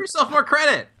still Give yourself more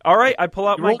credit. All right, I pull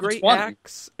out You my rolled a great 20.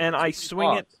 axe and I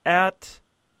swing it at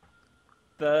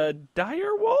the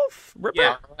dire wolf. Ripper.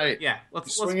 Yeah. right. Yeah,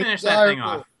 let's Swing it finish that thing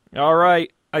desirable. off. All right,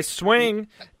 I swing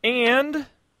and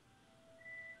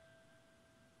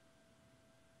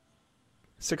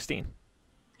 16.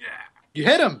 You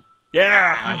hit him.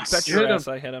 Yeah, Nice. bet You your hit ass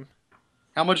I hit him.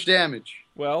 How much damage?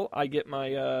 Well, I get my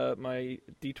my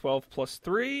D12 plus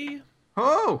 3,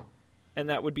 Oh! and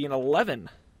that would be an 11.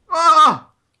 Oh!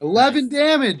 11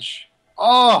 damage.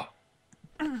 Oh.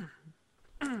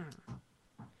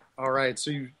 All right,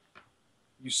 so you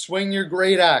swing your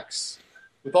great axe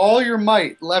with all your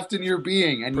might left in your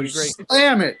being, and Pretty you great.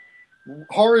 slam it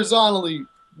horizontally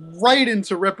right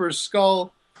into Ripper's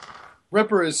skull.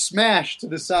 Ripper is smashed to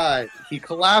the side. He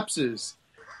collapses,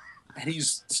 and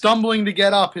he's stumbling to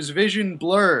get up. His vision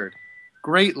blurred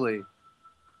greatly,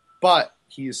 but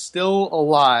he is still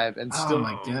alive and Oh still.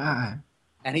 my god.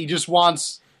 And he just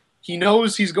wants. He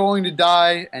knows he's going to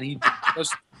die, and he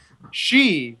just.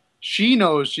 She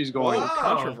knows she's going Oh, to die,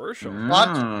 controversial.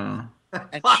 Mm.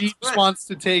 and she just wants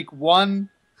to take one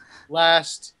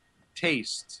last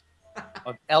taste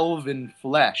of elven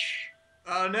flesh.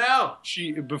 Oh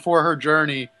no! Before her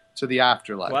journey to the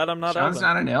afterlife. Glad I'm not Sean's elven.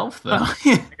 not an elf, though.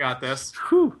 I got this.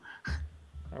 Whew.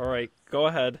 All right, go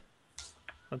ahead.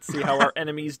 Let's see how our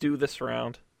enemies do this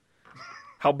round.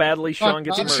 How badly Sean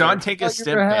gets Did murdered. Sean take a thought you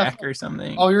step were half- back or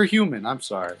something? Oh, you're human. I'm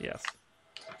sorry. Yes.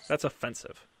 That's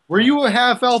offensive. Were you a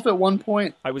half elf at one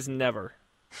point? I was never.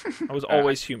 I was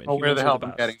always human. Oh, where Humans the are hell am I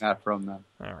best. getting that from then?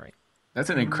 All right. That's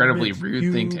an incredibly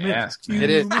rude thing to ask, man. It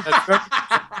is. That's very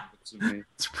offensive to me.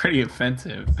 It's pretty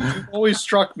offensive. You've always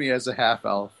struck me as a half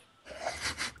elf.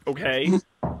 Okay.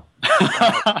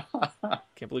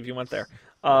 Can't believe you went there.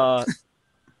 All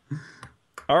right.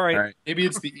 All right. Maybe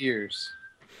it's the ears.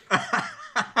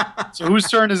 So whose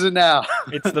turn is it now?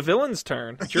 It's the villain's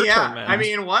turn. It's your yeah, turn, man. I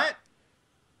mean, what?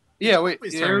 Yeah, wait.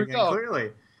 Please Here turn we again, go.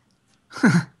 clearly.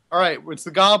 All right, it's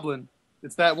the goblin.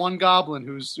 It's that one goblin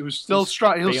who's still Who's he's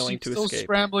failing to still escape.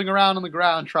 scrambling around on the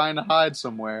ground trying to hide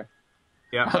somewhere.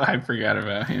 Yeah. I forgot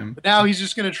about him. But now he's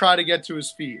just going to try to get to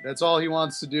his feet. That's all he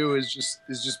wants to do is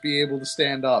just be able to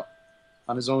stand up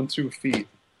on his own 2 feet.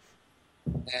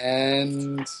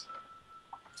 And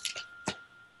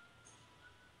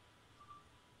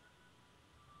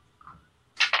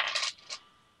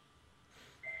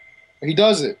he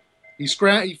does it. He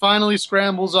finally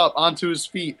scrambles up onto his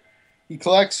feet. He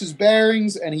collects his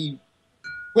bearings and he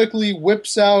quickly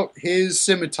whips out his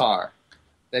scimitar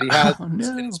that he has Oh,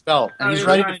 no. in his belt, and Oh, he's you're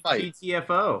ready trying to fight.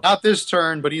 GTFO. Not this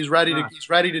turn, but he's ready to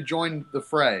Ah. join the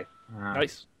fray.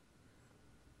 Nice.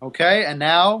 Okay, and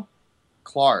now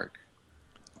Clark.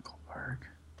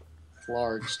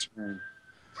 Clark's turn.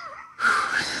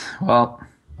 Well,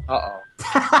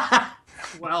 Uh-oh.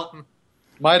 Well,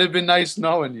 Might have been nice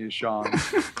knowing you, Sean.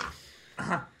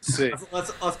 Let's see.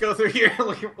 let's go through here.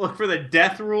 Look for the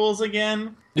death rules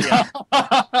again. Yeah.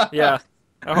 I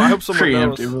hope someone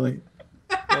knows preemptively.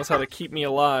 how to keep me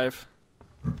alive.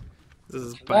 This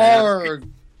is bad. Clark.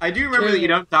 I do remember that you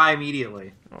don't die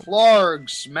immediately. Clark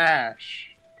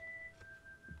smash.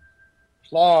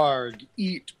 Clark,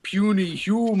 eat puny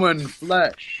human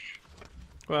flesh.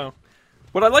 Well,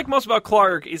 what I like most about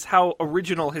Clark is how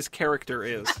original his character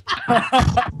is.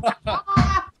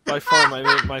 By far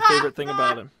my favorite thing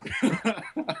about him.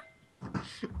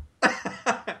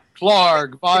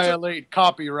 Clark, violate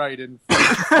copyright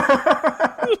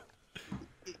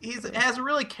He has a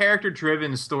really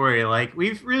character-driven story. Like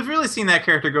we've really seen that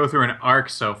character go through an arc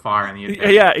so far in the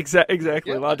adventure. Yeah,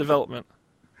 exactly. A lot of development.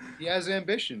 He has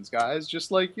ambitions, guys,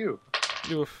 just like you.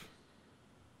 Oof.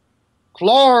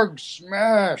 Clark,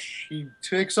 smash! He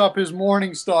picks up his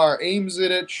Morning Star, aims it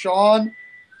at Sean,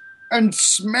 and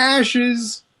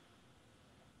smashes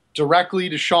directly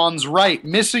to Sean's right,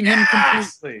 missing him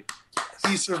completely.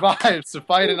 He survives to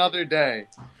fight another day.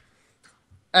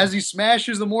 As he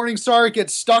smashes the Morning Star, it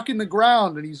gets stuck in the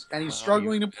ground, and he's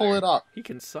struggling to pull it up. He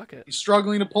can suck it. He's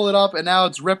struggling to pull it up, and now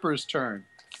it's Ripper's turn.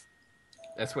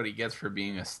 That's what he gets for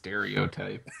being a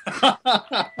stereotype.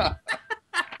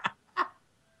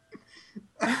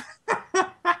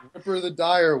 Ripper the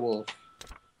direwolf.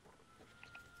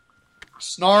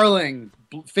 Snarling,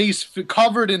 face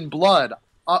covered in blood,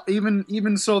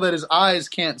 even so that his eyes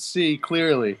can't see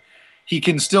clearly. He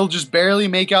can still just barely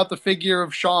make out the figure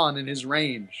of Sean in his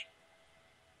range.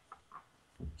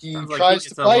 He tries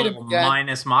to fight him again.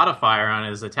 Minus modifier on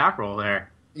his attack roll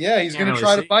there. Yeah, he's going to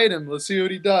try to fight him. Let's see what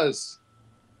he does.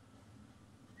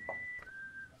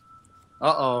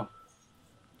 Uh-oh.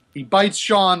 He bites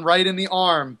Sean right in the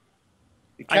arm.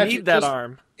 I need that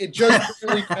arm. It just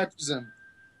barely catches him.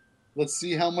 Let's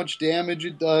see how much damage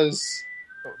it does.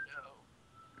 Oh,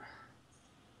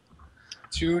 no.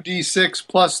 2d6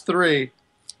 plus 3.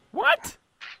 What?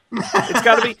 It's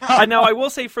got to be. Now, I will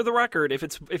say for the record, if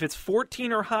it's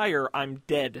 14 or higher, I'm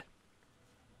dead.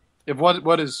 If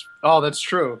what is? Oh, that's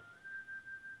true.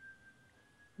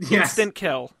 Yes. Instant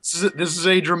kill. This is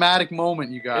a dramatic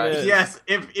moment, you guys. Yes.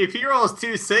 If he rolls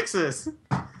 2 6s,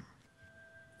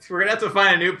 we're gonna have to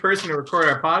find a new person to record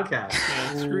our podcast.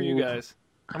 Man, screw you guys.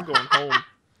 I'm going home.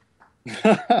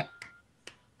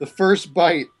 The first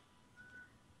bite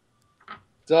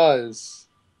does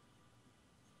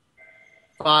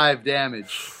 5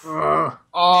 damage. Ugh.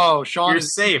 Oh, Sean You're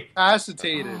is safe.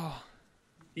 incapacitated.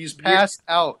 He's passed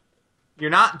out. You're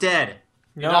not dead.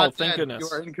 No, Not thank dead. goodness.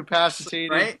 You are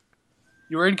incapacitated. Right?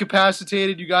 You are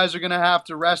incapacitated. You guys are going to have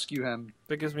to rescue him.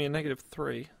 That gives me a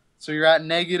 -3. So you're at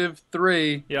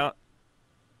 -3. Yeah.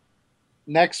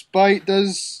 Next bite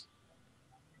does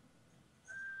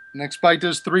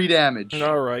 3 damage.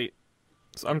 All right.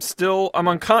 So I'm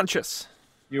unconscious.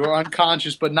 You are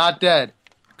unconscious, but not dead.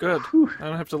 Good. I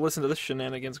don't have to listen to this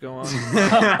shenanigans go on.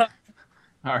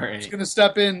 All right. Just going to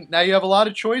step in. Now you have a lot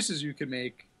of choices you can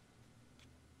make.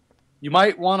 You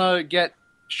might want to get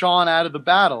Sean out of the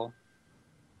battle.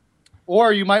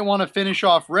 Or you might want to finish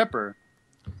off Ripper.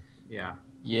 Yeah.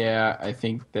 Yeah, I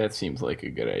think that seems like a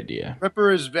good idea.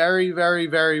 Ripper is very, very,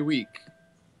 very weak.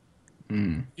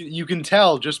 Mm. You can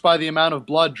tell just by the amount of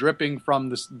blood dripping from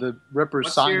the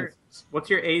Ripper's sinuses. What's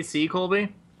your AC,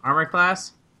 Colby? Armor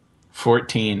class?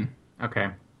 14.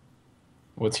 Okay.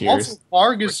 What's yours? Also,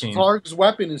 14. Clark's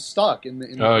weapon is stuck in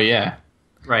the. Oh, yeah.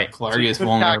 Right. Clark So you is could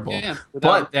vulnerable. attack him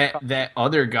But without- that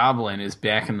other goblin is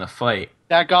back in the fight.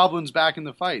 that goblin's back in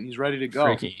the fight and he's ready to go.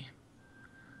 Tricky.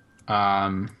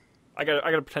 I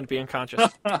gotta pretend to be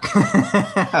unconscious.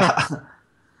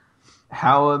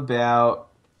 How about...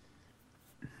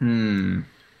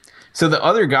 So the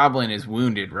other goblin is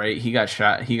wounded, right? He got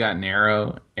shot. He got an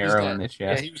arrow He's in dead. the chest.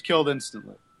 Yeah, he was killed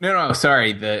instantly. No,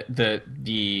 sorry. The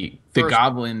First-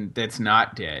 goblin that's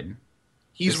not dead.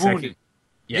 He's The second- wounded.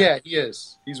 Yeah, he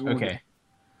is. He's wounded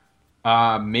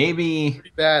Okay. Maybe.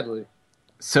 pretty badly.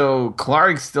 So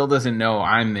Clark still doesn't know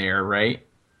I'm there, right?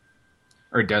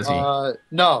 Or does he?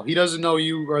 No, he doesn't know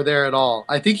you are there at all.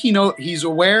 I think he's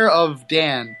aware of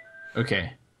Dan,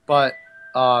 Okay. but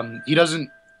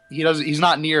he's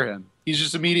not near him. He's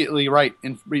just immediately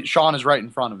Sean is right in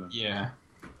front of him. Yeah.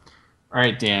 All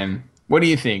right, Dan. What do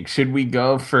you think? Should we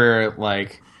go for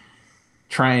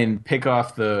try and pick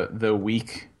off the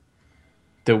weak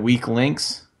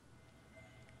links?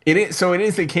 It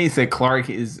is the case that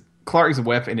Clark's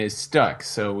weapon is stuck,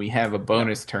 so we have a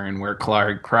bonus turn where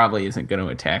Clark probably isn't going to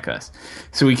attack us.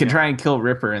 So we can try and kill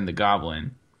Ripper and the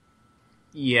Goblin.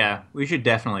 Yeah, we should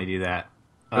definitely do that.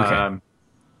 Okay.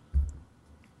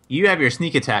 You have your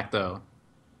sneak attack, though.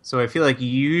 So I feel like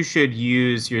you should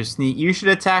use your sneak. You should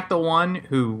attack the one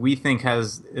who we think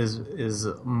is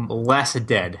less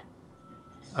dead.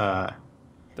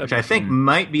 Which I think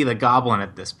might be the goblin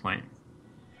at this point.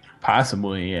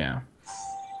 Possibly, yeah.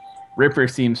 Ripper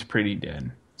seems pretty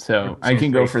dead. So Ripper I seems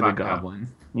can go pretty for the fucked up. Goblin.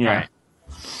 Yeah.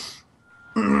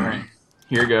 All right. All right.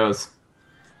 Here goes.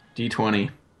 D20.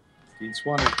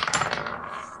 D20.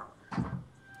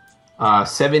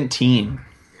 17.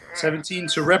 17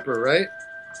 to Ripper, right?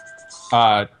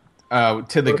 To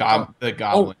the goblin.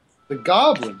 Oh, the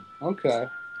goblin. Okay.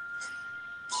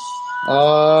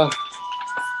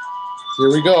 Here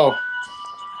we go.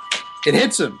 It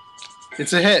hits him.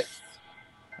 It's a hit.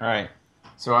 All right.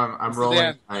 So I'm What's the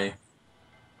rolling damage?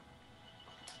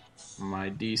 my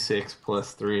D6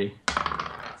 plus 3.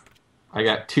 I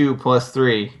got 2 plus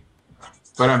 3,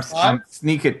 but I'm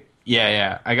sneaking.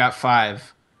 Yeah. I got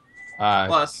 5.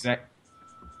 Plus.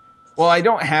 Well, I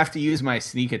don't have to use my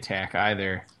sneak attack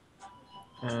either.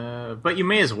 But you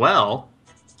may as well,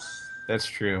 That's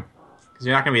true. because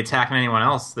you're not going to be attacking anyone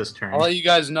else this turn. I'll let you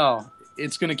guys know.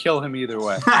 It's going to kill him either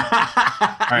way. All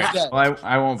right. dead. Well,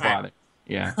 I won't All right. bother.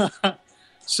 Yeah.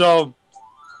 So,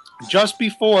 just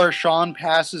before Sean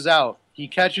passes out, he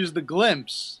catches the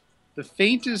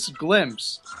faintest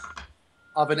glimpse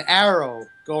of an arrow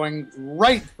going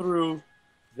right through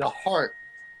the heart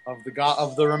of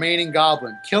the remaining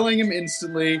goblin, killing him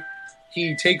instantly.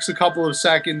 He takes a couple of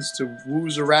seconds to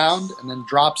wooze around and then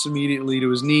drops immediately to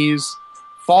his knees,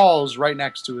 falls right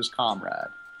next to his comrade.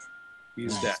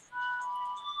 He's Nice. dead.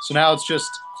 So now it's just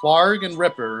Clark and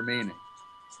Ripper remaining.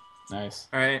 Nice.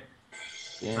 All right.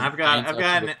 Yeah, I've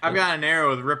got an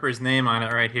arrow with Ripper's name on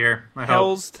it right here. I hope.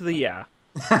 Hells to the yeah.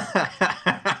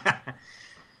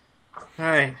 All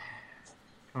right.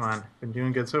 Come on. Been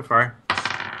doing good so far.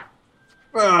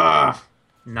 Ugh.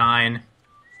 9.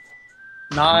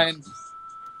 9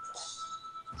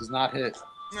 does not hit.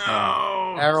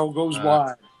 No. Arrow goes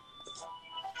wide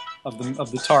of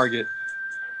the target.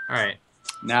 All right.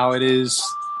 Now it is,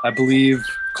 I believe,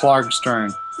 Clark's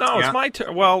turn. No, Yeah. it's my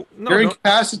turn. Well, no, You're don't,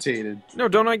 incapacitated. no,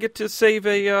 don't I get to save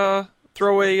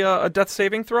throw a death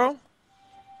saving throw?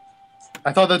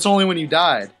 I thought that's only when you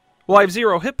died. Well, I have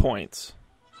 0 hit points.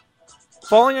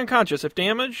 Falling unconscious. If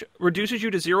damage reduces you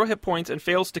to 0 hit points and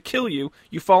fails to kill you,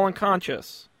 you fall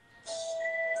unconscious.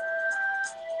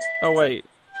 Oh, wait.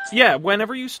 Yeah,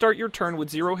 whenever you start your turn with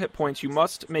 0 hit points, you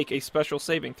must make a special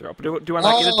saving throw. But do I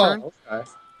not get a turn? Okay.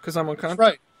 Because I'm unconscious?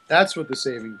 Right. That's what the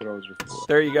saving throws are for.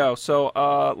 There you go. So,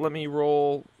 let me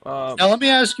roll... Now let me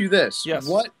ask you this. Yes.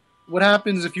 What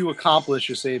happens if you accomplish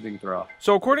a saving throw?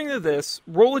 So according to this,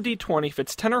 roll a d20. If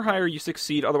it's 10 or higher, you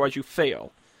succeed. Otherwise, you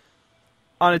fail.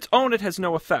 On its own, it has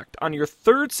no effect. On your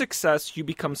third success, you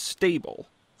become stable.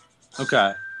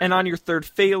 Okay. And on your third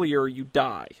failure, you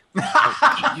die.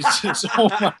 Jesus. Oh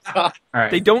my god. All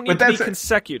right. They don't need But to be that's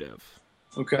consecutive.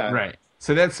 Okay. right.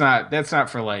 So that's not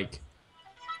for like.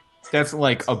 That's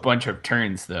like a bunch of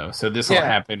turns though. So this will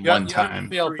happen one you have to time.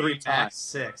 fail 3 3 max times.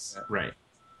 6. Right.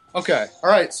 Okay. All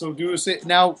right. So do a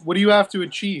now. What do you have to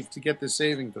achieve to get this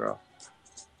saving throw?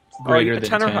 Greater a than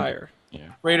 10 or 10. higher. Yeah.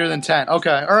 Greater than 10.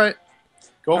 Okay. All right.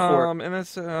 Go for it. And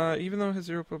that's even though it has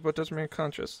 0 but doesn't remain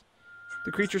conscious.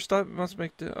 The creature must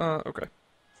make okay.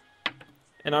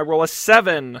 And I roll a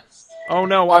 7. Oh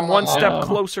no, I'm one step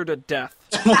closer to death.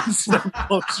 One step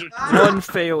closer. One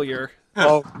failure.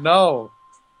 Oh no.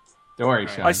 Don't worry,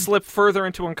 Sean. I slip further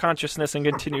into unconsciousness and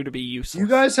continue to be useless. You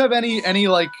guys have any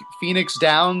like Phoenix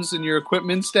Downs in your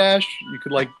equipment stash? You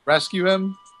could like rescue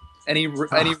him. Any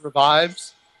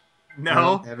revives? I No.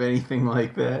 don't have anything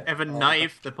like that. I have a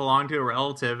knife that belonged to a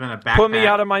relative and a backpack. Put me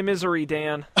out of my misery,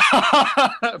 Dan.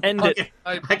 End it.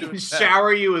 I can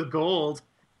shower you with gold.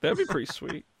 That'd be pretty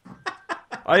sweet.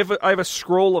 I have a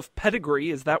scroll of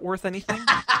pedigree. Is that worth anything?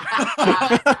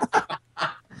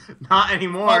 Not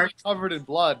anymore. Probably covered in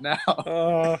blood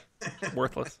now.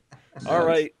 Worthless. All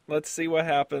right, let's see what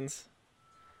happens.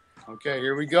 Okay,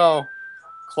 here we go.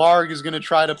 Clark is going to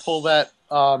try to pull that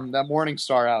Morning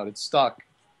Star out. It's stuck.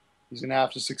 He's going to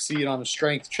have to succeed on a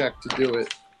strength check to do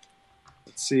it.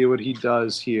 Let's see what he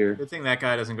does here. Good thing that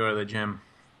guy doesn't go to the gym.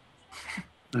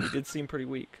 He did seem pretty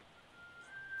weak.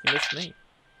 He missed me.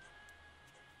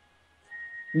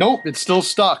 Nope, it's still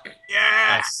stuck.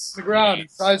 Yes! The ground. He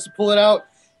tries to pull it out,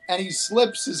 and he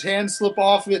slips. His hands slip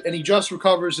off it, and he just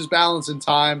recovers his balance in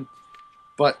time.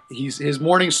 But his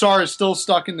Morning Star is still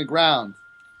stuck in the ground.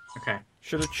 Okay.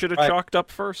 Should have Right. chalked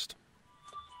up first.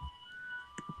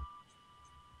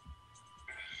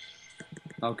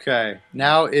 Okay,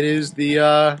 now it is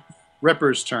the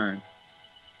Ripper's turn.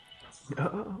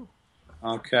 No.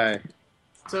 Okay.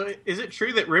 So is it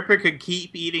true that Ripper could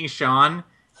keep eating Sean?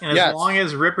 And as Yes. long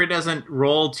as Ripper doesn't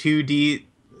roll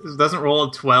doesn't roll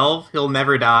a 12, he'll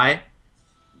never die?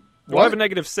 Well, I have a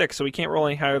 -6, so we can't roll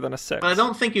any higher than a 6. But I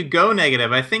don't think you go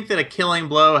negative. I think that a killing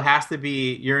blow has to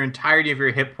be your entirety of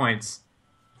your hit points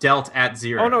dealt at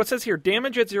 0. Oh, no, it says here,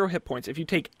 damage at 0 hit points. If you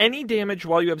take any damage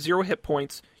while you have 0 hit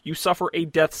points, you suffer a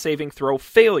death saving throw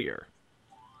failure.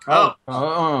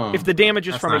 Oh. If the damage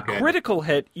is That's from a not good. critical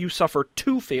hit, you suffer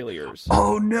 2 failures.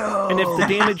 Oh, no. And if the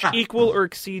damage equal or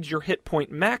exceeds your hit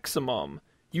point maximum,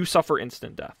 you suffer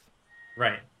instant death.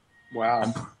 Right.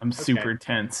 Wow. I'm super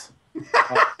tense.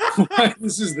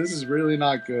 This is really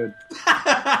not good.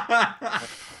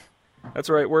 That's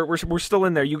right. We're still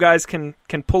in there. You guys can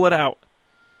pull it out.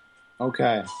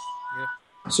 Okay.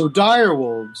 So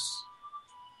direwolves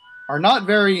are not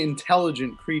very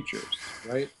intelligent creatures,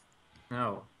 right?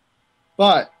 No.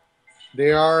 But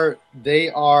they are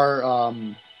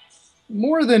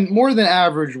more than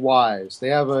average wise. They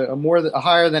have a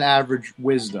higher than average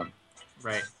wisdom.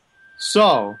 Right.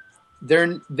 So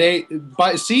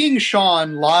by seeing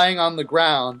Sean lying on the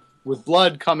ground with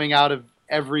blood coming out of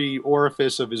every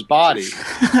orifice of his body,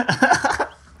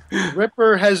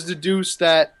 Ripper has deduced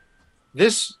that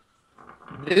this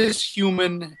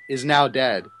human is now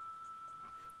dead.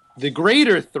 The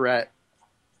greater threat,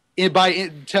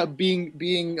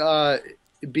 being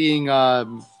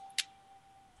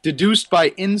deduced by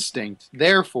instinct,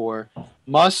 therefore,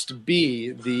 must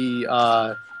be the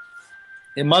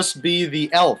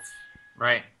elf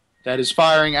Right. that is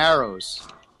firing arrows.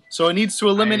 So it needs to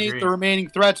agree. eliminate the remaining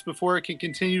threats before it can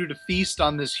continue to feast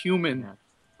on this human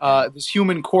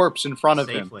corpse in front of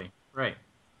him. Safely. Right.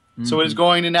 So it is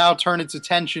going to now turn its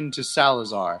attention to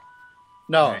Salazar.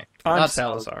 No, Right. I'm not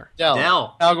Salazar. Del.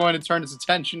 Now going to turn its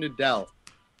attention to Del.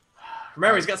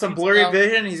 Remember, he's got some blurry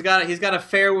vision. He's got a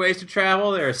fair ways to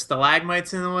travel. There are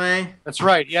stalagmites in the way. That's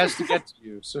right. He has to get to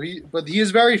you. But he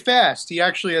is very fast. He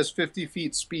actually has 50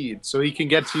 feet speed, so he can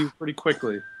get to you pretty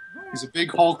quickly. He's a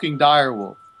big hulking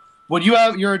direwolf. What you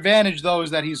have, your advantage though,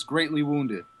 is that he's greatly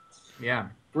wounded, Yeah.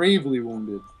 gravely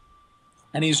wounded,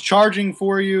 and he's charging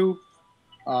for you,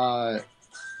 and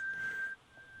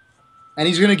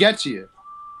he's going to get to you.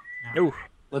 Ooh.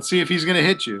 Let's see if he's going to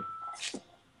hit you.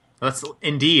 Let's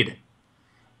indeed.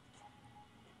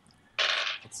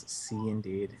 Let's see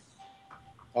indeed.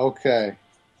 Okay.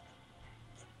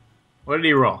 What did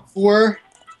he roll?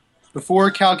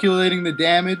 Before calculating the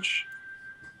damage,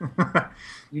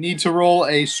 you need to roll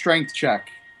a strength check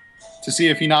to see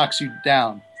if he knocks you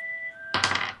down.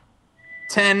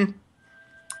 10.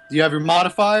 Do you have your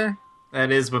modifier?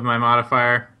 That is with my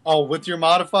modifier. Oh, with your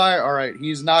modifier? All right.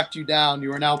 He's knocked you down.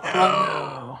 You are now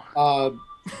prone.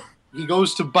 He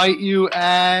goes to bite you,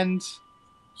 and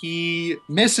he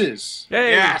misses.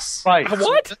 Hey. Yes. Right.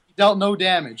 What? So he dealt no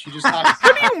damage. He just knocked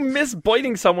How do you miss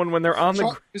biting someone when they're on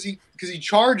the... because he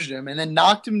charged him and then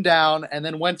knocked him down and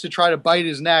then went to try to bite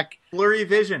his neck. Blurry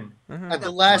vision. Mhm. At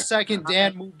the last second,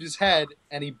 Dan moved his head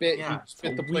and he bit. Yeah. He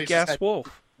bit the place. Weak-ass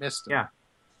wolf. Missed him. Yeah.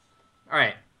 All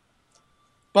right.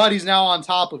 But he's now on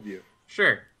top of you.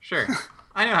 Sure.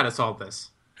 I know how to solve this.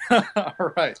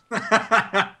 All right.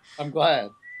 I'm glad.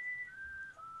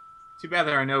 Too bad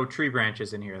there are no tree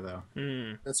branches in here, though.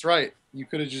 Hmm. That's right. You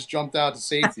could have just jumped out to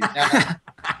safety. Now,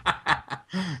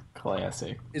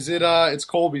 Classic. is it? It's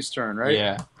Colby's turn, right?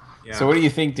 Yeah. Yeah. So what do you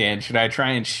think, Dan? Should I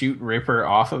try and shoot Ripper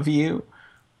off of you,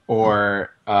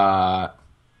 or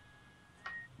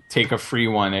take a free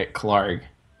one at Clark?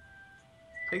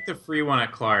 Take the free one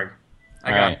at Clark. I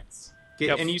All got right. this.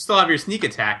 Yep. And you still have your sneak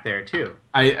attack there, too.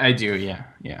 I do, yeah.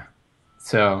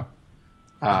 So,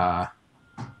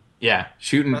 yeah,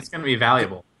 shooting, That's going to be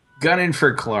valuable. gunning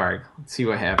for Clark. Let's see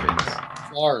what happens.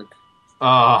 Clark.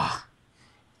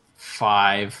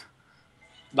 5.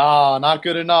 Nah, not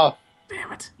good enough.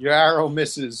 Damn it. Your arrow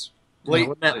misses.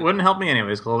 Blatantly. Wouldn't help me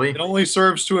anyways, Colby. It only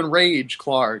serves to enrage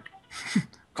Clark.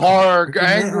 Clark,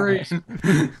 angry.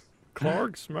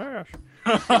 Clark smash.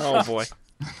 Oh, boy.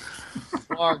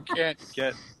 Clark can't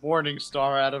get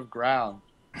Morningstar out of ground.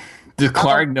 Does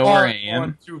Clark know where I am?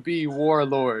 Want to be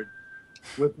warlord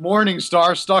with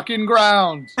Morningstar stuck in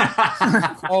ground.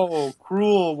 Oh,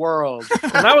 cruel world.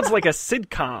 And that was like a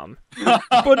sitcom.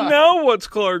 But now what's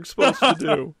Clark supposed to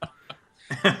do?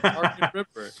 Clark and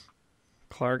Ripper.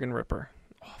 Clark and Ripper.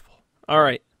 Awful. All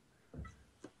right.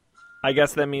 I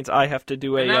guess that means I have to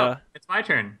do a... No, it's my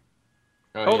turn.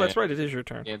 Oh, that's right. It is your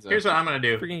turn. Here's Here's what I'm going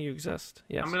to do. Freaking you exist.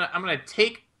 Yes. I'm gonna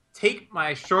take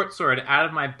my short sword out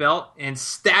of my belt and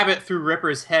stab it through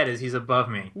Ripper's head as he's above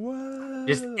me. What?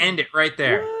 Just end it right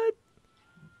there. What?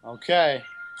 Okay.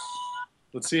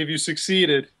 Let's see if you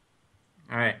succeeded.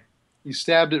 All right. You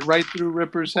stabbed it right through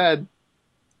Ripper's head.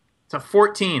 It's a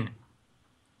 14.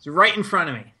 It's right in front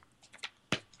of me.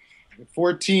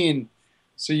 14.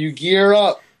 So you gear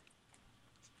up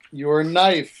your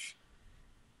knife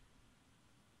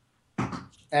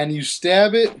and you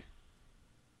stab it,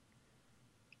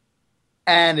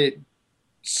 and it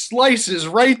slices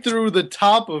right through the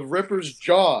top of Ripper's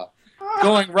jaw,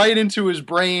 going right into his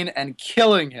brain and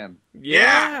killing him.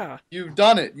 Yeah. You've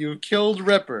done it. You've killed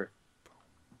Ripper.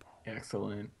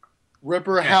 Excellent.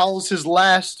 Ripper howls his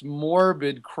last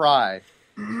morbid cry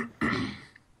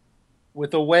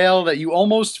with a wail that you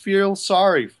almost feel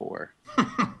sorry for.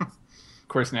 Of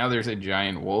course, now there's a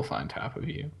giant wolf on top of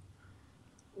you.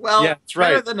 Well, Yeah, that's right.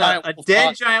 better than a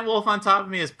dead giant wolf on top of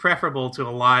me is preferable to a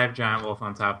live giant wolf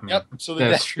on top of me. Yep, so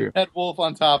That's true. dead wolf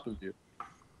on top of you.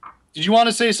 Did you want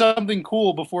to say something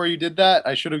cool before you did that?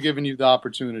 I should have given you the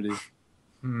opportunity.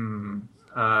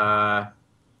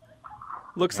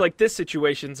 Looks like this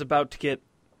situation's about to get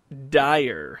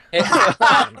dire.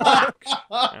 Oh,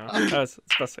 That's the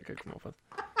best I could come up with.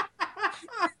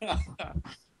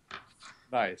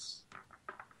 Nice.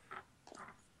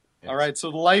 All right, so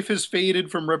the life has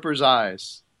faded from Ripper's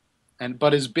eyes,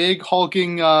 but his big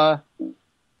hulking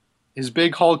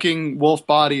wolf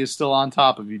body is still on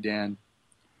top of you, Dan.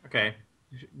 Okay.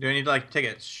 Do I need to take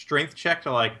a strength check to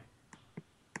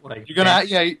You're gonna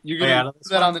do this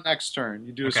that one? on the next turn.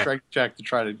 You do a strength check to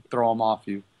try to throw him off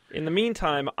you. In the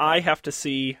meantime, I have to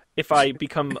see if I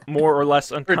become more or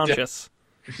less unconscious.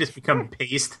 You just become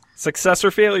paste. Success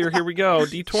or failure, here we go.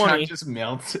 Sean D20. just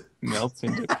melts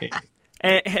into paste.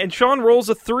 And Sean rolls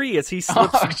a 3 as he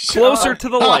slips Sean. closer to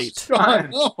the light. Sean,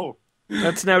 no.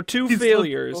 That's now 2 He's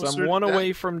failures. closer I'm one to death.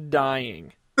 away from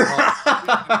dying.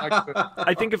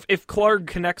 I think if Clark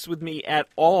connects with me at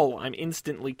all, I'm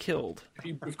instantly killed.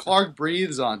 If Clark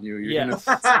breathes on you, you're Yes.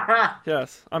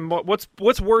 Yes.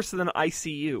 What's worse than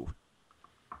ICU?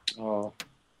 Oh,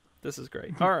 This is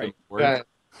great. All right. okay.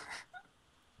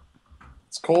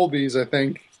 It's Colby's, I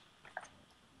think.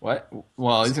 What?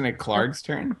 Well, isn't it Clark's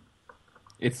turn?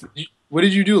 It's What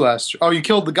did you do last? Oh, you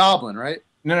killed the goblin, right?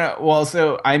 no. Well,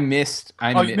 so I missed.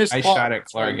 You missed I Clark. shot at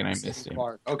Clark Sorry, and I you missed him.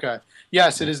 Clark. Okay.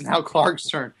 Yes, it is now Clark's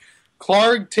turn.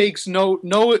 Clark takes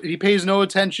he pays no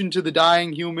attention to the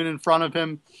dying human in front of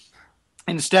him,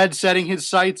 instead setting his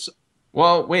sights.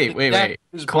 Well, wait.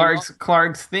 His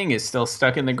Clark's thing is still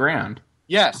stuck in the ground.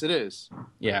 Yes, it is.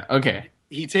 Yeah. Okay.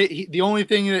 The only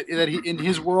thing that he, in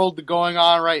his world going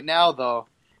on right now, though,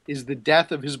 is the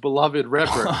death of his beloved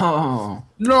Ripper. Oh.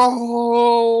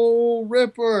 No,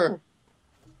 Ripper.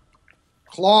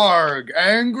 Clark,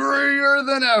 angrier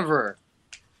than ever.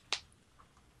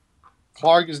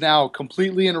 Clark is now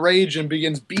completely enraged and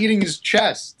begins beating his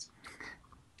chest.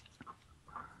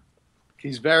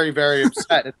 He's very, very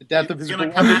upset at the death of his He's gonna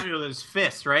beloved. come at me with his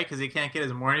fist, right? Because he can't get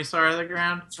his Morning Star out of the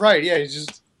ground. That's right, yeah, he's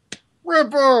just...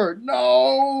 Ripper,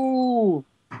 no!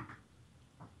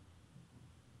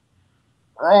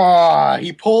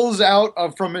 He pulls out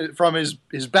from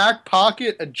his back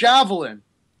pocket a javelin.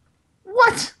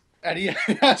 What? And he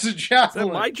has a Is that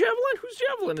javelin. my javelin? Whose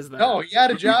javelin is that? No, he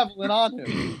had a javelin on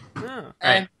him. Ah.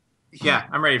 And Yeah,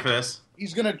 I'm ready for this.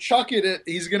 he's gonna chuck it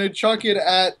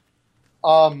at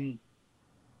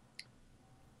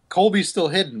Colby's still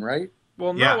hidden, right?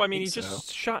 Well, no, Yeah, I mean, I he think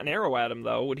just shot an arrow at him,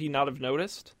 though. Would he not have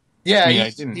noticed? Yeah, I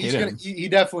didn't hit him. he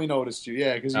definitely noticed you,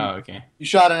 yeah, because Oh, okay. you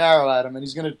shot an arrow at him, and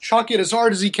he's gonna chuck it as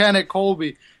hard as he can at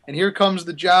Colby. And here comes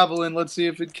the javelin. Let's see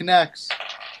if it connects.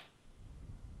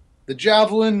 The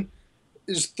javelin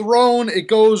is thrown. It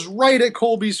goes right at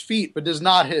Colby's feet, but does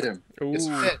not hit him. It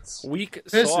Ooh, fits. weak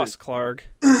Pisses. sauce, Clark.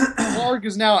 Clark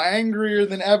is now angrier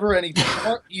than ever, and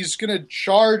he's going to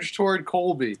charge toward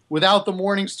Colby without the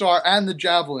Morning Star and the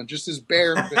javelin, just his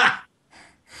bare fist.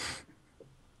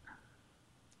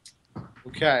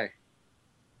 Okay.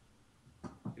 It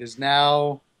is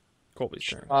now Colby's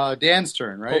turn. Dan's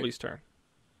turn, right? Colby's turn.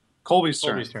 Colby's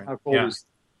turn. Colby's turn. Colby's.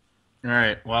 All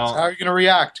right. So Well, how are you going to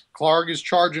react? Clark is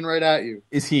charging right at you.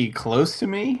 is he close to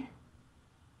me?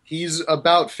 He's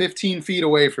about 15 feet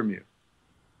away from you.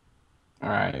 All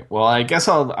right. Well, I guess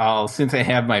I'll since I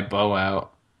have my bow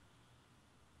out,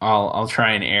 I'll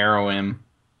try and arrow him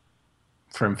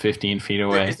from 15 feet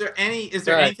away. Is there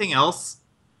Right. anything else?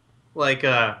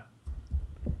 Because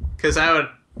I would.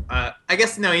 I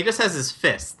guess no. He just has his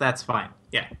fist. That's fine.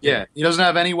 Yeah. Yeah, he doesn't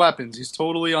have any weapons. He's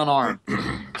totally unarmed.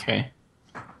 Okay.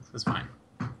 That's fine.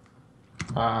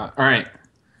 All right.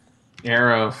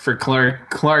 Arrow for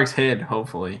Clark's head,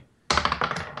 hopefully.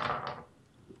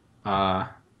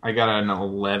 I got an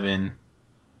 11.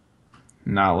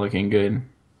 Not looking good.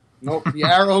 Nope, the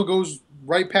arrow goes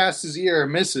right past his ear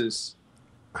and misses.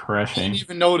 He Crushing. didn't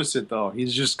even notice it, though.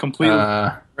 He's just completely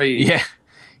enraged. Yeah.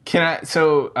 Can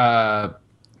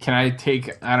I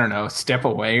take, I don't know, step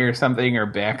away or something or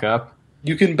back up?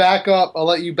 You can back up. I'll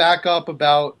let you back up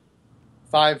about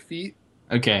 5 feet.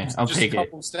 Okay, I'll just take a it.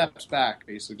 couple steps back,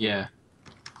 basically. Yeah.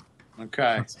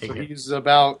 Okay, take so it. he's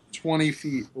about 20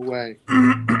 feet away.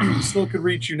 He still could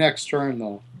reach you next turn,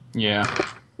 though. Yeah.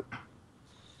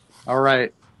 All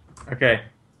right. Okay.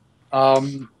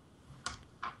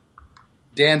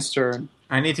 Dan's turn.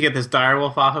 I need to get this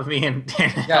direwolf off of me and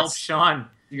help Sean.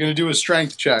 You're going to do a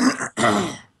strength check.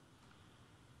 All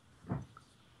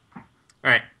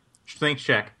right, strength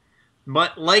check.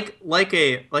 But like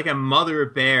a mother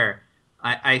bear,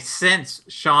 I sense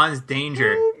Sean's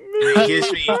danger. And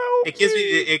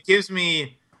it gives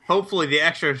me hopefully the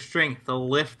extra strength to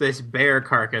lift this bear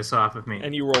carcass off of me.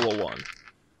 And you roll a 1.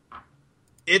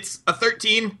 It's a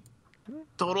 13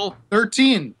 total.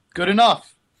 13. Good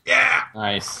enough. Yeah.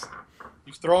 Nice.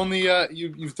 You've thrown the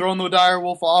you've thrown the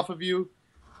direwolf off of you,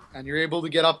 and you're able to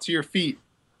get up to your feet.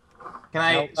 Can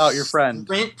I Help out your friend.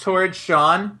 sprint towards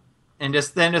Sean and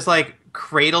just like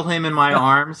cradle him in my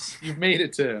arms? You've made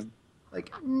it to him. Like,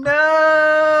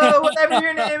 no, whatever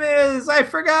your name is, I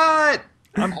forgot.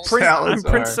 I'm Salazar.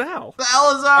 Prince Sal.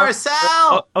 Salazar,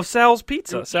 Sal. Of Sal's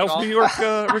Pizza. Sal's New York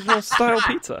original style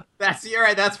pizza. You're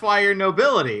right. That's why you're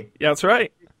nobility. Yeah, that's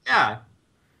right. Yeah,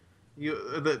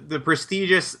 the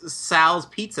prestigious Sal's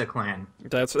Pizza Clan.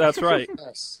 That's right.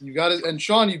 Yes, you got to. And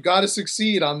Sean, you've got to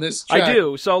succeed on this check. I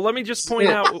do. So let me just point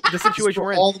out the situation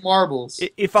we're in. All the marbles.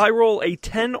 If I roll a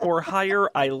 10 or higher,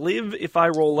 I live. If I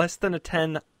roll less than a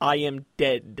 10, I am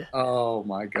dead. Oh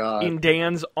my God! In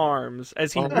Dan's arms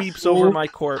as he weeps over my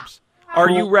corpse.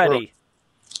 Are you ready?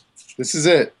 This is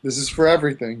it. This is for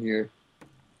everything here.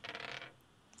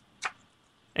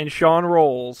 And Sean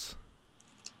rolls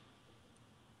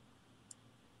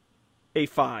a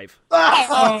 5.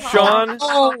 Sean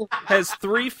Oh, has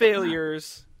 3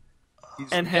 failures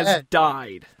he's and has dead.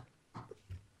 died.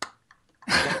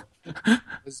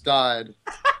 Has died.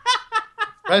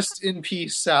 Rest in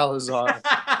peace, Salazar.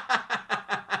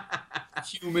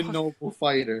 Human noble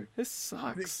fighter. This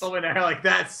sucks. Over there like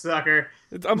that sucker.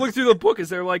 I'm looking through the book. Is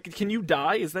there can you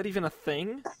die? Is that even a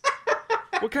thing?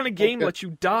 What kind of game lets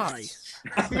you die?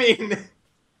 I mean,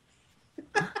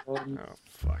 Oh,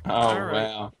 fuck. Oh, All right.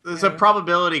 wow. there's a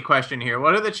probability question here.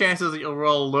 What are the chances that you'll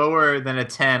roll lower than a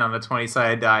 10 on a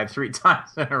 20-sided die 3 times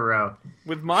in a row?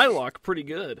 With my luck, pretty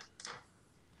good.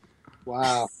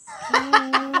 Wow.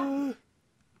 All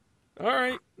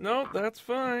right. No, that's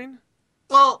fine.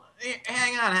 Well,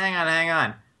 hang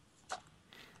on.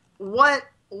 What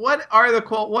are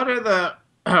the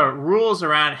rules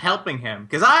around helping him?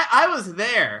 Because I was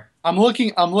there. I'm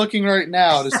looking right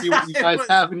now to see what you guys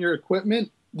have in your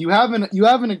equipment. You have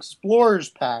an explorer's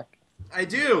pack. I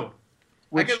do.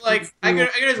 Which I could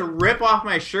just rip off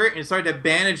my shirt and start to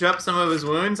bandage up some of his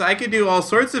wounds. I could do all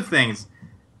sorts of things.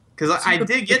 Because I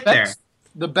did get there.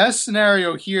 The best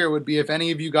scenario here would be if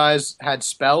any of you guys had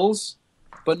spells,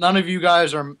 but none of you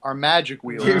guys are magic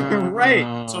wielders. You're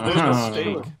right. So What there's a no mistake.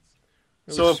 skill.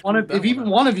 So if even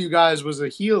one of you guys was a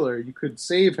healer, you could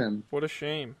save him. What a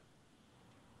shame.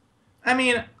 I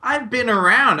mean, I've been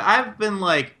around. I've been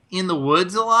in the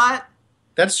woods a lot.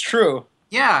 That's true.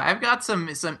 Yeah, I've got some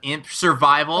imp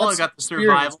survival. That's I got the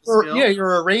experience. survival skill. Yeah,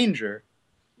 you're a ranger,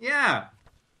 Yeah,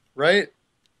 right?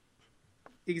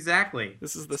 exactly.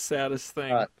 This is the saddest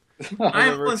thing Uh,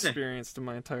 I've ever listen, experienced in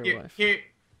my entire Here, life.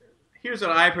 here's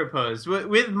what I propose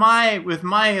with my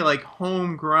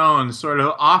homegrown sort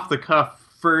of off the cuff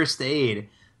first aid.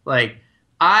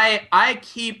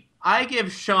 I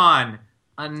give Sean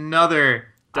another.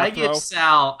 Death I give throw?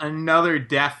 Sal another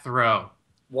death throw.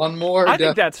 One more. I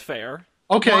think that's fair.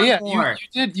 Okay, one yeah, more.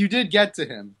 you did get to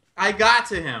him. I got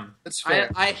to him. That's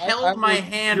fair. I held my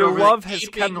hand Your over love the has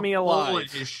gaping kept me hole alive.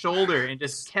 in his shoulder and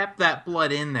just kept that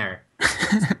blood in there.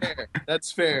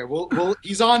 That's fair. Well,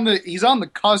 he's on the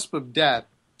cusp of death,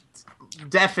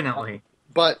 Definitely.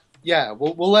 but yeah,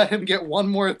 we'll let him get one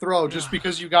more throw just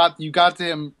because you got to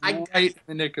him right in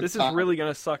the nick of This is time. really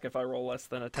going to suck if I roll less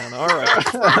than a 10. All right.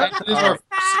 It is our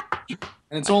first-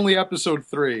 and it's only episode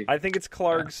 3. I think it's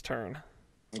Clark's turn.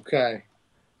 Okay,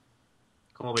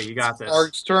 Colby, you got this.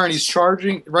 Clark's turn. He's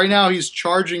charging right now. He's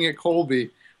charging at Colby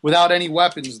without any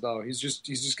weapons, though. He's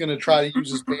just going to try to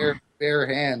use his bare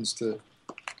hands to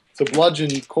bludgeon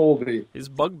Colby. His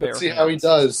bugbear. Let's see how he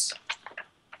does.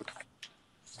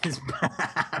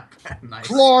 Nice.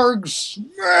 Clark smash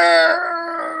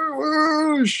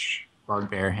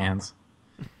Bugbear hands.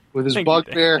 with his Thank you,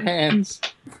 bugbear hands.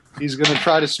 He's going to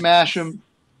try to smash him,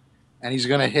 and he's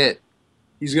going to hit.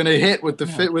 He's going to hit with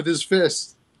with his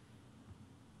fist.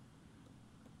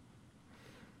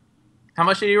 How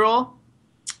much did he roll?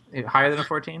 Higher than a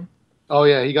 14? Oh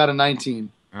yeah, he got a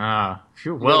 19. Ah, He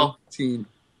got well, a 19.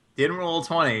 didn't roll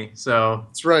 20, so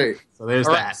That's right. there's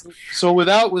All right, that. so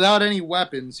without any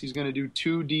weapons, he's going to do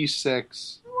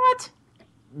 2d6. What?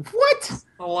 What?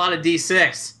 A lot of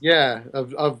D6. Yeah,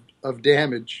 of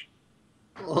damage.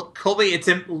 Well, Colby,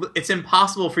 it's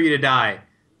impossible for you to die.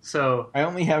 So. I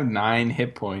only have 9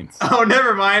 hit points. Oh,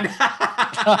 never mind.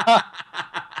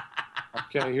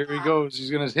 Okay, here he goes.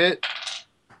 He's gonna hit.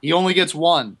 He only gets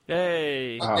 1.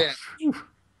 Yay. One damage.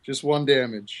 Just 1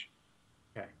 damage.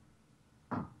 Okay.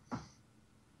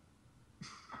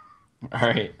 All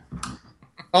right.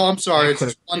 Oh, I'm sorry. It's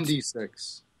just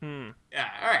 1d6. Yeah,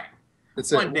 all right.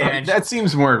 That's One it. damage. That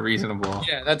seems more reasonable.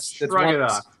 Yeah, that's Shrug one. it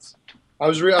off. I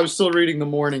was still reading the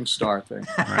Morning Star thing.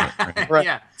 Right. Right.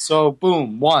 Yeah. So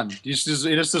boom, 1. He just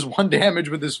does 1 damage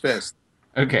with his fist.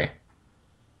 Okay.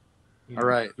 All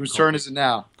right. Whose turn is it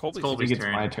now? Colby's. I Colby's think it's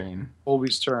turn. my turn.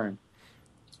 Colby's turn.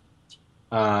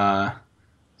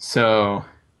 So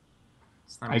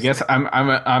I guess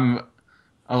I'm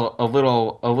a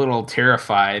little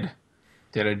terrified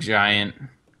that a giant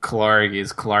Clarg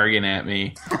is clarging at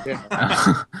me.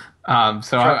 Yeah.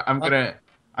 So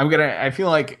I feel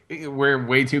like we're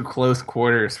way too close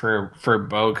quarters for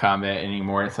bow combat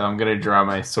anymore. So I'm gonna draw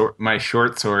my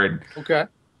short sword. Okay.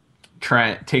 Try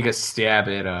and take a stab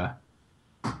at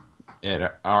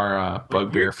our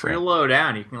bugbear You're friend. low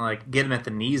down. You can like get him at the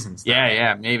knees and stuff.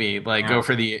 Yeah, maybe like Yeah. go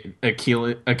for the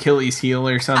Achilles heel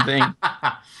or something.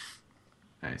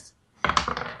 Nice.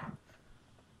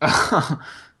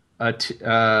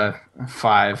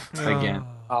 5 again.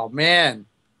 Oh man,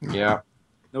 Yeah,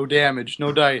 no damage,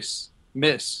 no dice,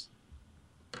 miss.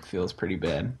 feels pretty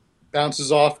bad.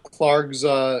 Bounces off Clark's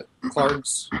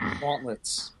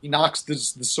gauntlets. He knocks the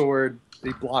sword.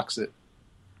 He blocks it.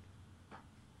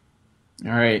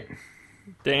 All right.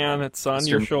 Dan, it's on It's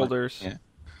your your- shoulders. yeah.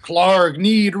 Clark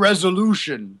need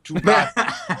resolution to battle.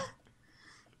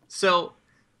 So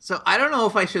I don't know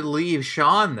if I should leave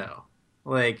Sean though,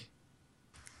 like,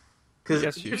 because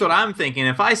Yes, you here's should. what I'm thinking: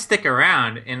 if I stick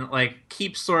around and like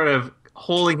keep sort of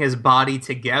holding his body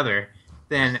together,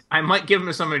 then I might give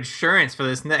him some insurance for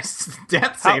this next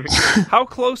death How, saving. how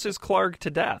close is Clark to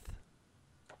death?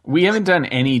 We haven't done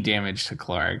any damage to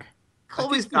Clark.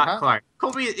 Colby's you got have. Clark.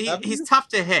 Colby, Have he's you? tough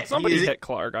to hit. Somebody He's hit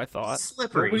Clark, I thought.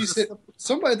 slippery. Nobody's hit-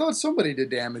 I thought somebody did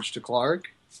damage to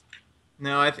Clark.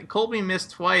 No, I think Colby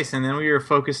missed twice, and then we were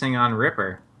focusing on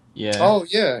Ripper. Yeah. Oh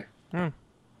yeah. Hmm.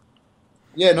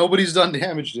 Yeah, nobody's done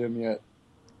damage to him yet.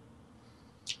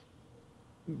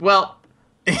 Well,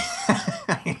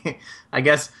 I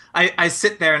guess I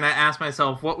sit there and I ask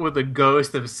myself, what would the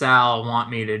ghost of Sal want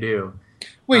me to do?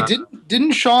 Wait,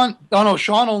 didn't Sean? Oh no,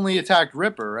 Sean only attacked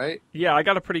Ripper, right? Yeah, I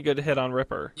got a pretty good hit on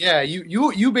Ripper. Yeah,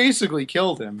 you basically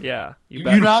killed him. Yeah. You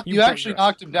bet. you bet actually that.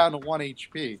 knocked him down to 1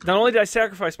 HP. Not only did I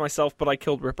sacrifice myself, but I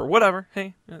killed Ripper. Whatever.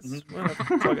 Hey, whatever.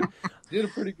 It's all good. You did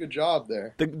a pretty good job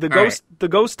there. The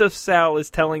ghost of Sal is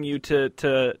telling you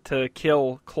to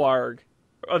kill Clark.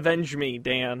 Avenge me,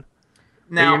 Dan.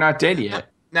 But Now you're not dead yet.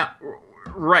 Now,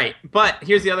 right, but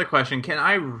here's the other question: can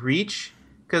I reach?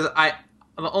 Because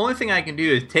the only thing I can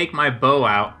do is take my bow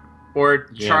out or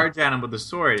Yeah. charge at him with the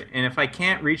sword. And if I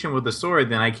can't reach him with the sword,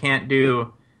 then I can't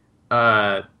do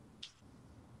any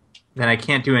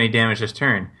damage this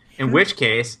turn. In which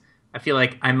case, I feel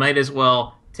like I might as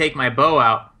well take my bow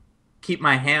out, keep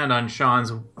my hand on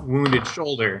Sean's wounded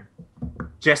shoulder,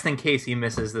 just in case he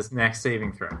misses this next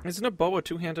saving throw. Isn't a bow a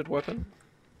two-handed weapon?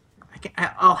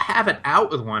 I'll have it out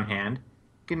with one hand.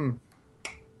 Can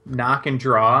knock and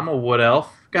draw. I'm a wood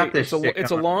elf. Got this.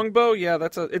 It's a longbow. Yeah,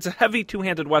 it's a heavy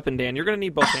two-handed weapon, Dan. You're gonna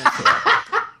need both hands for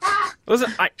that.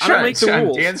 Listen, I don't make the Sean,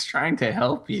 rules. Dan's trying to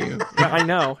help you. I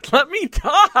know. Let me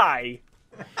die.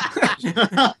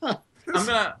 I'm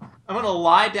gonna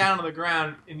lie down on the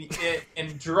ground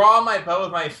and draw my bow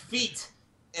with my feet,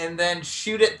 and then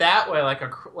shoot it that way, like a.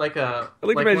 I like to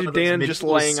one imagine of those Dan just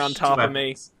medieval laying on siege top of me.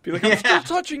 weapons. Be like, I'm Yeah. still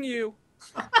touching you.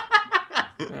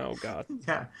 Oh God.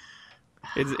 Yeah.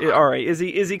 All right. Is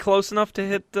he close enough to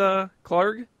hit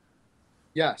Clark?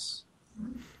 Yes.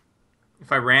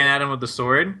 If I ran at him with the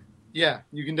sword. Yeah,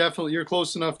 you can definitely. You're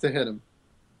close enough to hit him.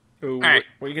 Ooh, right.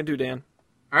 What are you gonna do, Dan?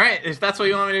 All right, if that's what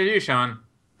you want me to do, Sean.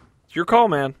 It's your call,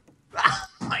 man.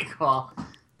 My call.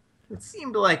 It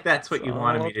seemed like that's what you It's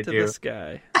wanted all me to up do. This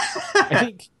guy. I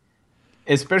think,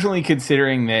 especially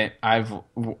considering that I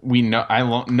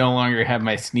no longer have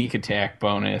my sneak attack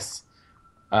bonus.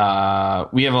 We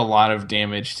have a lot of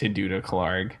damage to do to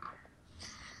Clark.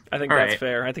 I think All that's right.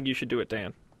 fair. I think you should do it,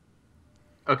 Dan.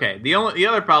 Okay. The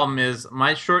other problem is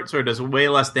my short sword does way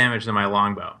less damage than my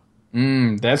longbow.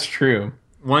 That's true.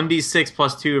 1d6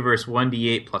 plus 2 versus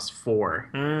 1d8 plus 4.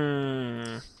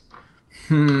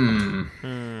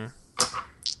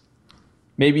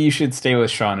 Maybe you should stay with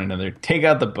Sean another. Take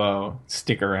out the bow.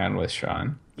 Stick around with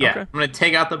Sean. Yeah, Okay. I'm going to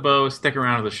take out the bow, stick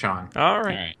around with Sean. All All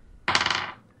right. right.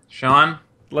 Sean?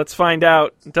 Let's find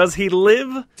out. Does he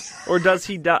live or does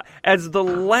he die? As the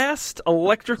last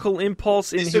electrical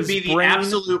impulse in This his would be the brain.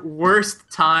 absolute worst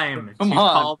time Come to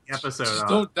on. call the episode Just off.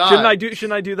 don't die.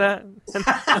 Shouldn't I do that?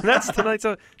 That's tonight's.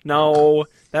 No,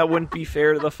 that wouldn't be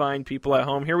fair to the fine people at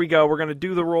home. Here we go. We're gonna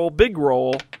do the roll. Big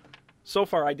roll. So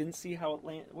far, I didn't see how it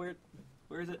landed. Where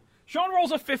is it? Sean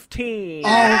rolls a 15.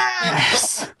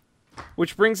 Yes.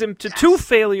 Which brings him to 2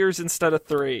 failures instead of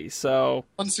 3. So,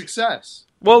 One success.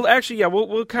 well, actually, yeah,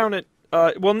 we'll count it.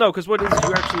 Well, no, because what is it?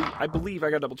 You actually? I believe I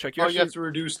got to double check. You have to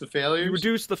reduce the failures? You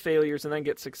reduce the failures and then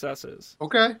get successes.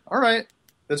 Okay, all right.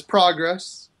 That's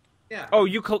progress. Yeah. Oh,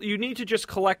 you need to just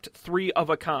collect 3 of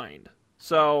a kind.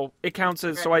 So it counts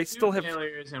as. So I still have 2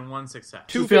 failures and 1 success.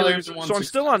 2 2 failures failures. and 1 So I'm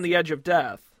still on the edge of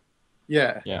death.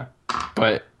 Yeah. Yeah.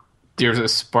 But there's a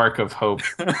spark of hope.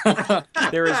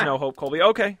 There is no hope, Colby.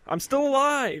 Okay, I'm still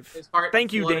alive. His heart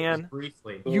Thank you, flooded Dan.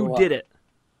 Briefly. You did it.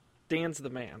 Dan's the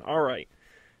man. All right.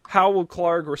 How will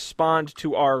Clark respond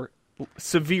to our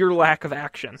severe lack of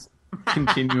action?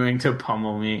 Continuing to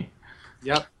pummel me.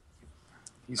 Yep.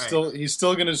 He's All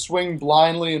still going to swing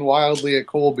blindly and wildly at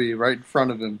Colby right in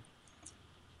front of him.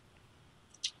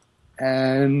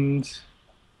 And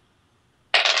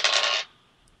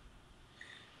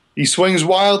he swings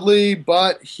wildly,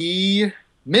 but he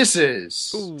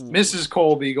misses. Ooh. Misses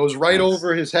Colby, goes right Nice.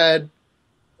 over his head.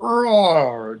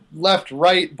 Roar! Left,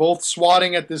 right, both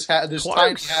swatting at this this Clark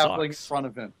tiny halfling in sucks. front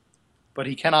of him. But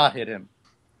he cannot hit him.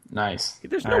 Nice.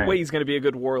 There's All no right. way he's going to be a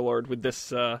good warlord with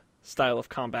this style of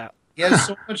combat. He has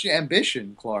so much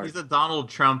ambition, Clark. He's the Donald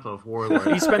Trump of warlords.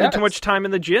 He's spending Yes. too much time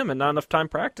in the gym and not enough time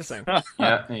practicing.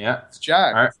 Yeah. It's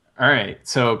Jack. All right.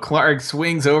 So Clark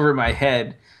swings over my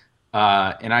head,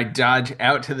 and I dodge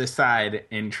out to the side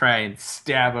and try and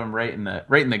stab him right in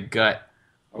the gut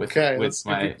with Okay, let's see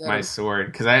if we my can.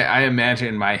 sword, because I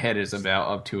imagine my head is about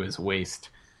up to his waist.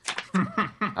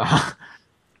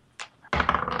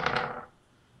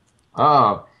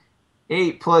 Oh,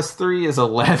 8 plus 3 is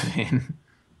 11.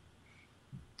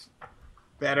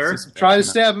 Better. Try to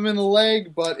stab him in the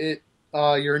leg, but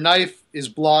your knife is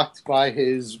blocked by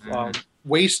his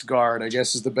waist guard, I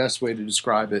guess is the best way to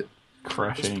describe it. This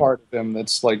Crushing. part of him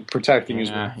that's like protecting his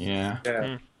Yeah, yeah.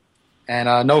 Yeah.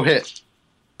 And no hit.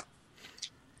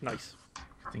 Nice.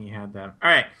 I think you had that. All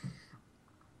right.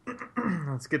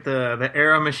 Let's get the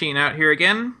arrow machine out here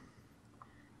again.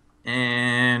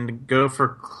 And go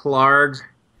for Clark. So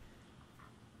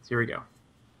here we go.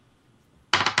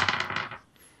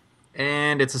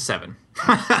 And it's a 7.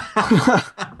 Your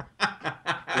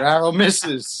arrow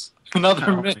misses. Another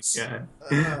Oh my miss. God.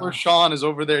 Poor Sean is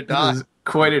over there This dying. is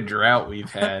quite a drought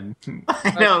we've had.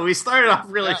 I know, we started off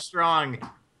really Yeah. strong.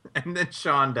 And then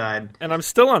Sean died. And I'm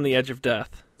still on the edge of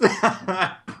death.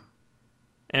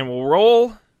 And we'll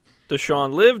roll. Does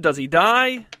Sean live? Does he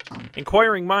die?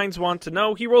 Inquiring minds want to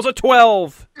know. He rolls a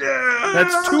 12.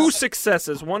 That's 2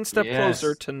 successes. One step Yes.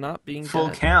 closer to not being Full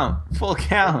dead. count. Full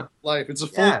count. Life. It's a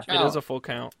full Yeah, count. It is a full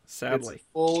count, It's sadly. a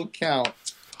full count.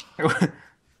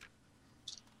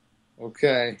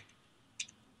 Okay.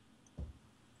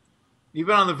 You've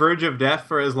been on the verge of death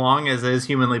for as long as is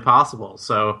humanly possible,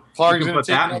 so Clark's you can gonna put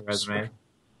take that in your another resume.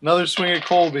 Another swing at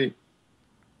Colby.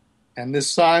 And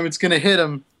this time it's going to hit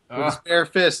him with his bare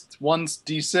fist.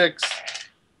 1d6.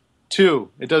 2.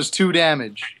 It does 2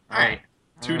 damage. All right.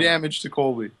 2 damage to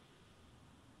Colby.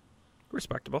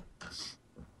 Respectable.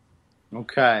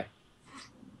 Okay.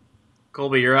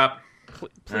 Colby, you're up. Please,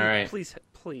 All right.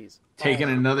 please. Taking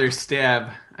another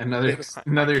stab. Another I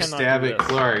cannot stab do at this.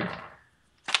 Clark.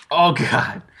 Oh,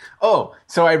 God. Oh,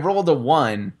 so I rolled a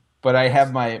 1, but I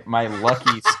have my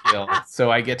lucky skill, so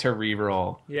I get to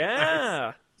reroll.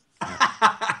 Yeah.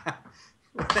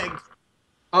 Thanks.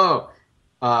 Oh,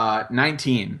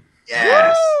 19.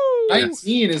 Yes. Woo!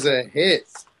 19 is a hit.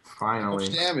 Finally.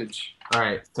 Much damage. All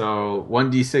right, so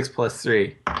 1d6 plus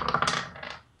 3.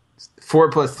 4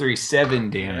 plus 3, 7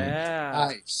 damage. Yeah.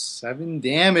 Nice. 7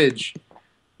 damage.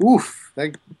 Oof.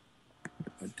 That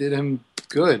did him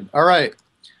good. All right.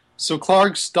 So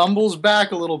Clark stumbles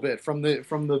back a little bit from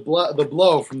the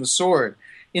blow from the sword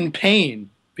in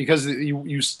pain because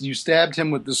you stabbed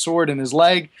him with the sword in his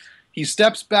leg. He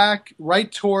steps back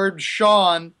right toward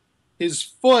Sean. His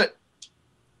foot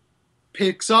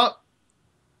picks up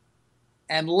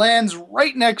and lands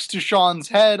right next to Sean's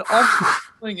head, almost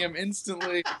killing him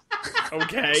instantly.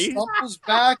 Okay. Stumbles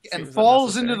back and Seems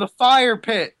falls into unnecessary. the fire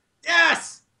pit.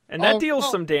 Yes. And that Oh, deals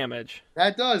no. some damage.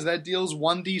 That deals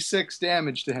 1d6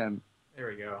 damage to him. There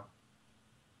we go.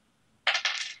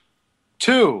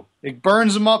 2. It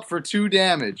burns him up for 2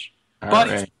 damage. But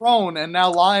he's right. prone and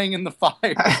now lying in the fire,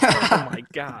 Oh my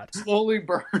god. slowly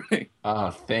burning. Oh,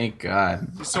 thank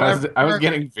God. So I was every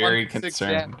getting turn, very 1d6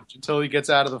 concerned. damage until he gets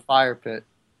out of the fire pit.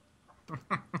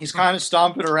 He's kind of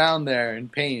stomping around there in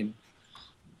pain.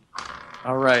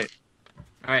 All right.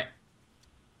 All right.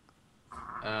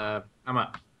 I'm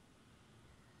up.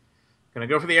 Gonna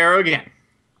go for the arrow again.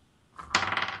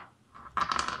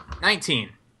 19.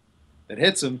 That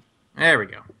hits him. There we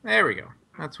go.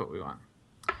 That's what we want.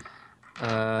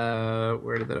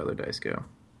 Where did that other dice go?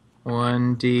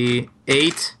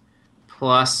 1d8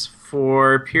 plus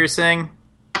 4 piercing.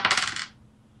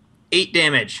 8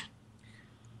 damage.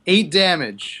 8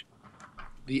 damage.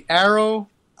 The arrow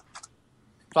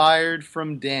fired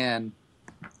from Dan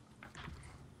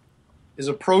is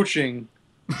approaching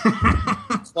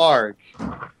Clark.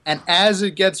 And as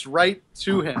it gets right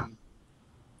to him,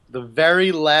 the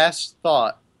very last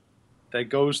thought that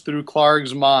goes through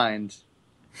Clark's mind,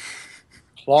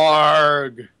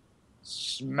 Clark,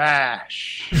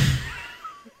 smash.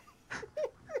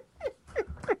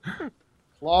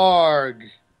 Clark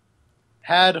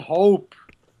had hope.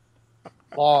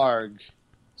 Clark,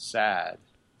 sad.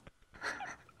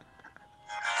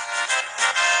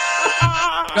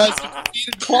 You guys have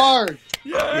defeated Clark.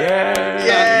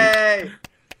 Yay!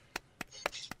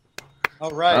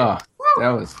 All right.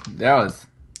 Oh, that was.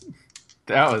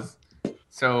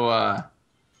 So,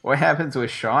 what happens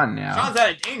with Sean now? Sean's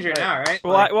out of danger now, right?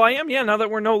 Well, I am. Yeah, now that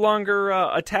we're no longer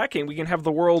attacking, we can have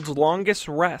the world's longest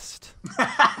rest.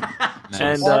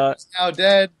 And Clark is now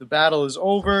dead. The battle is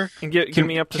over. and give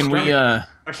me up to strength.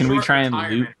 Can we short try and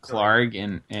retirement, loot Clark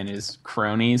and his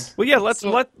cronies? Well, yeah.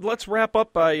 Let's wrap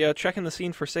up by checking the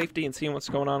scene for safety and seeing what's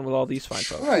going on with all these fine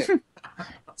folks. Right.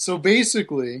 So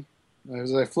basically,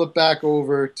 as I flip back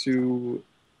over to...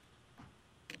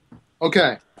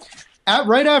 Okay.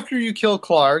 Right after you kill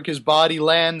Clark, his body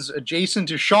lands adjacent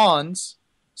to Sean's,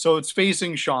 so it's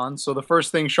facing Sean. So the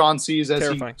first thing Sean sees as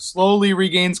Terrifying. he slowly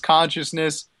regains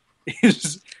consciousness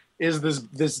is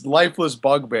this lifeless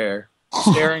bugbear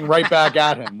staring right back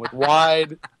at him with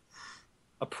wide,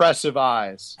 oppressive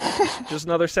eyes. Just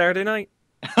another Saturday night.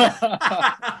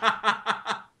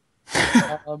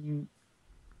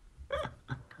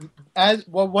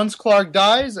 Once Clark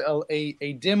dies,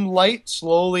 a dim light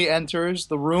slowly enters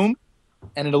the room,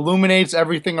 and it illuminates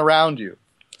everything around you.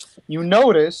 You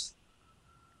notice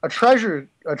a treasure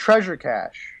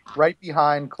cache right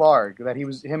behind Clark that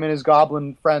him and his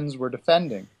goblin friends were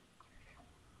defending.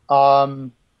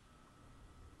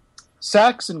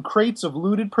 Sacks and crates of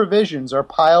looted provisions are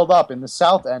piled up in the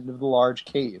south end of the large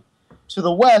cave. To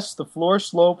the west, the floor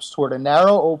slopes toward a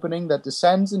narrow opening that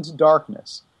descends into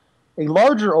darkness. A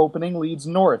larger opening leads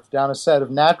north down a set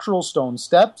of natural stone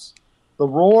steps, the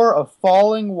roar of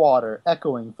falling water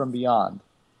echoing from beyond.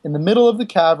 In the middle of the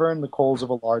cavern, the coals of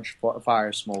a large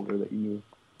fire smolder that you knew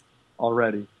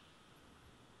already.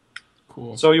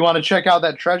 Cool. So you want to check out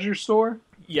that treasure store?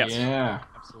 Yes. Yeah.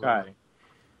 Absolutely. Okay.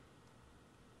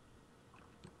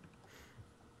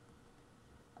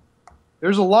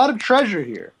 There's a lot of treasure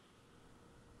here.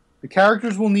 The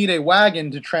characters will need a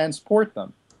wagon to transport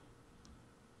them.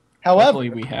 However, Luckily,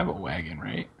 we have a wagon,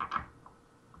 right?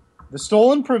 the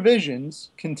stolen provisions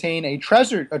contain a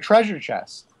treasure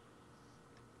chest,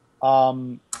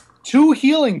 2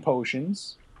 healing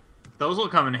potions, Those will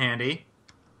come in handy.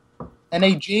 and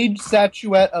a jade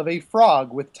statuette of a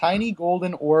frog with tiny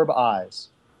golden orb eyes,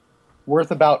 worth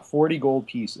about 40 gold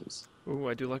pieces. Ooh,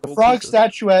 I do like The gold frog pieces.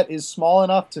 statuette is small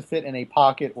enough to fit in a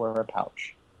pocket or a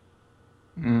pouch.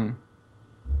 I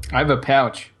have a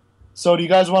pouch. So do you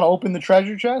guys want to open the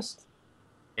treasure chest?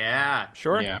 Yeah.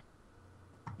 Sure. Yeah.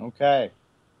 Okay.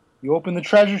 You open the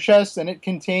treasure chest and it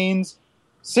contains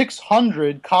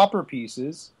 600 copper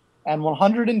pieces and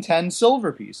 110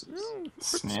 silver pieces.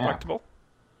 Snap. Respectable.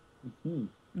 Hmm.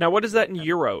 Now, what is that in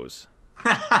euros?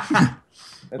 That's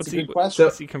What's a the- good question.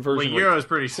 What's the Well, conversion rate? Euro's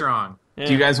pretty strong. Yeah.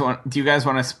 Do you guys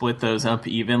want to split those up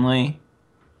evenly?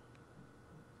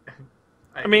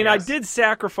 I mean, I guess. did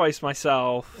sacrifice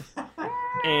myself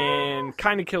and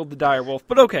kind of killed the dire wolf,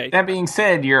 but okay. That being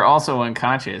said, you're also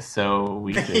unconscious, so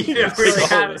we You could. don't really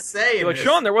have a say in You're like, this.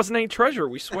 Sean, there wasn't any treasure,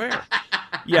 we swear.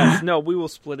 Yes, no, we will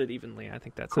split it evenly. I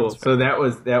think that Cool. sounds fair. So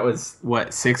that was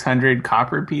what, 600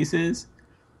 copper pieces,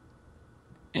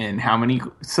 and how many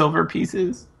silver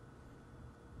pieces?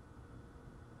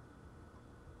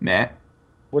 Matt.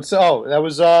 That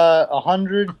was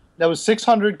 100. That was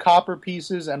 600 copper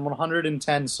pieces and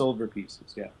 110 silver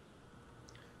pieces. Yeah.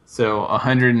 So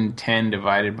 110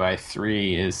 divided by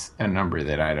 3 is a number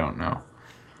that I don't know.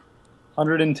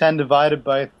 110 divided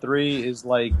by 3 is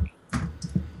like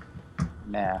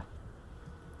math.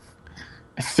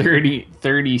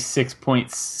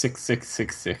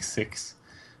 36.66666.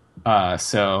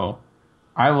 So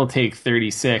I will take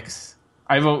 36.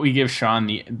 I vote we give Sean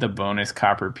the bonus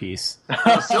copper piece.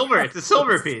 Oh, silver. It's a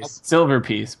silver piece. Silver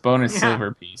piece. Bonus Yeah.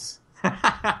 silver piece.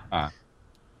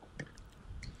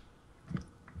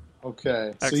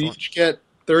 Okay, so Excellent. you each get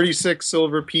 36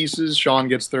 silver pieces. Sean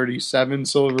gets 37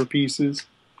 silver pieces.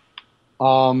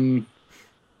 And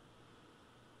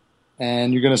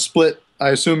you're going to split. I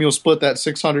assume you'll split that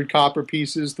 600 copper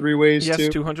pieces 3 ways Yes, too.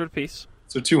 200 piece.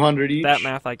 So 200 each. That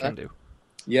math I can do.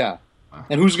 Yeah.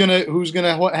 And who's gonna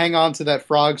hang on to that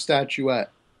frog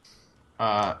statuette?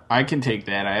 I can take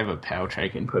that. I have a pouch I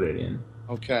can put it in.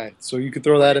 Okay, so you could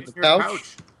throw that in the Your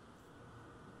pouch.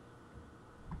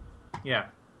 Yeah,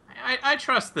 I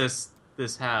trust this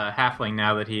halfling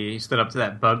now that he stood up to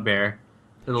that bugbear.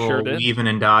 The little Sure did. weaving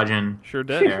and dodging. Sure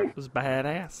did. There. It was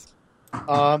badass.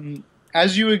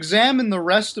 As you examine the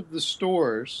rest of the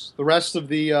stores, the rest of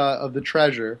the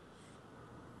treasure,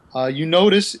 you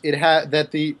notice that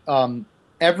the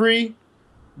every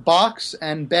box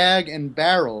and bag and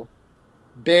barrel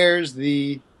bears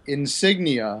the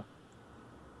insignia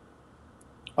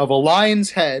of a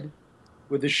lion's head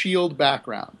with a shield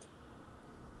background.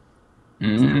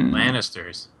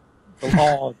 Lannisters.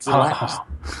 Oh, it's Oh.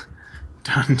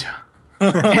 Dun, dun.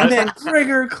 And then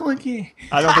trigger clinky.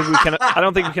 I don't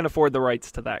think we can afford the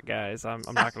rights to that, guys. I'm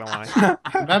not gonna lie.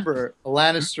 Remember, a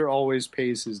Lannister always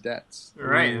pays his debts.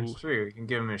 Right, Ooh. that's true. You can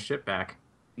give him his shit back.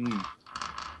 Mm.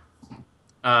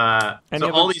 Any So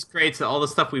other- all these crates, all the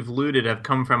stuff we've looted, have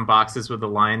come from boxes with the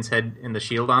lion's head and the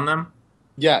shield on them.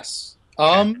 Yes.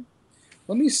 Let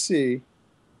me see.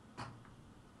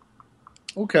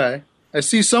 Okay. I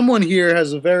see someone here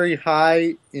has a very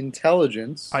high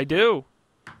intelligence. I do.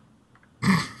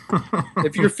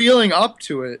 If you're feeling up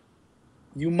to it,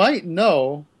 you might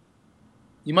know.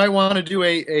 You might want to do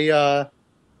a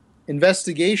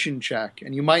investigation check,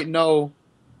 and you might know.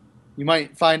 You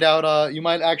might find out. You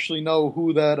might actually know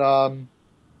who that.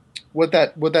 What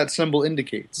that symbol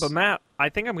indicates. But Matt, I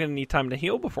think I'm gonna need time to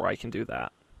heal before I can do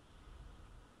that.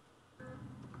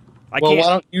 I well, can't.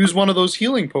 why don't you use one of those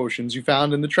healing potions you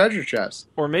found in the treasure chest?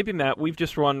 Or maybe, Matt, we've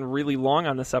just run really long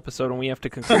on this episode and we have to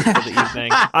conclude for the evening.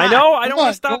 I know, I don't want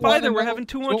to stop either. We're having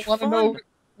too much Don't fun. want to know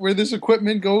where this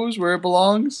equipment goes, where it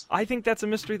belongs? I think that's a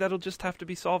mystery that'll just have to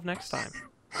be solved next time.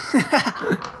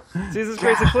 See, this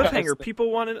creates a cliffhanger.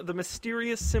 People wanted the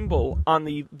mysterious symbol on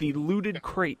the looted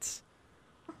crates.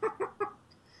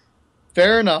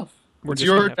 Fair enough. We're It's just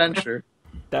your gonna have- adventure.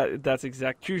 That's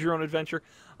exact. Choose your own adventure.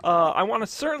 I want to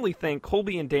certainly thank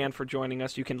Colby and Dan for joining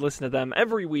us. You can listen to them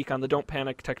every week on the Don't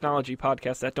Panic Technology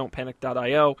podcast at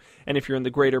don'tpanic.io. And if you're in the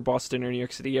greater Boston or New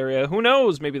York City area, who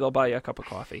knows? Maybe they'll buy you a cup of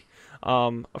coffee.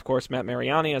 Of course, Matt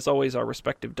Mariani, as always, our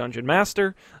respective dungeon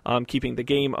master, keeping the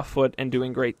game afoot and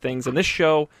doing great things. And this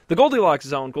show, The Goldilocks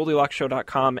Zone,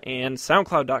 GoldilocksShow.com and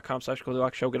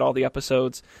SoundCloud.com/GoldilocksShow, get all the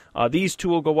episodes. These two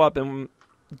will go up. And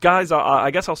guys, I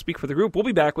guess I'll speak for the group. We'll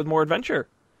be back with more adventure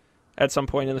at some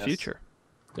point in the future.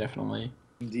 Definitely.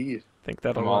 Indeed. I think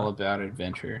I'm all about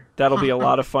adventure. that'll be a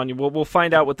lot of fun. We'll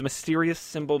find out what the mysterious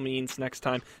symbol means next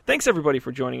time. Thanks everybody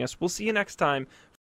for joining us. We'll see you next time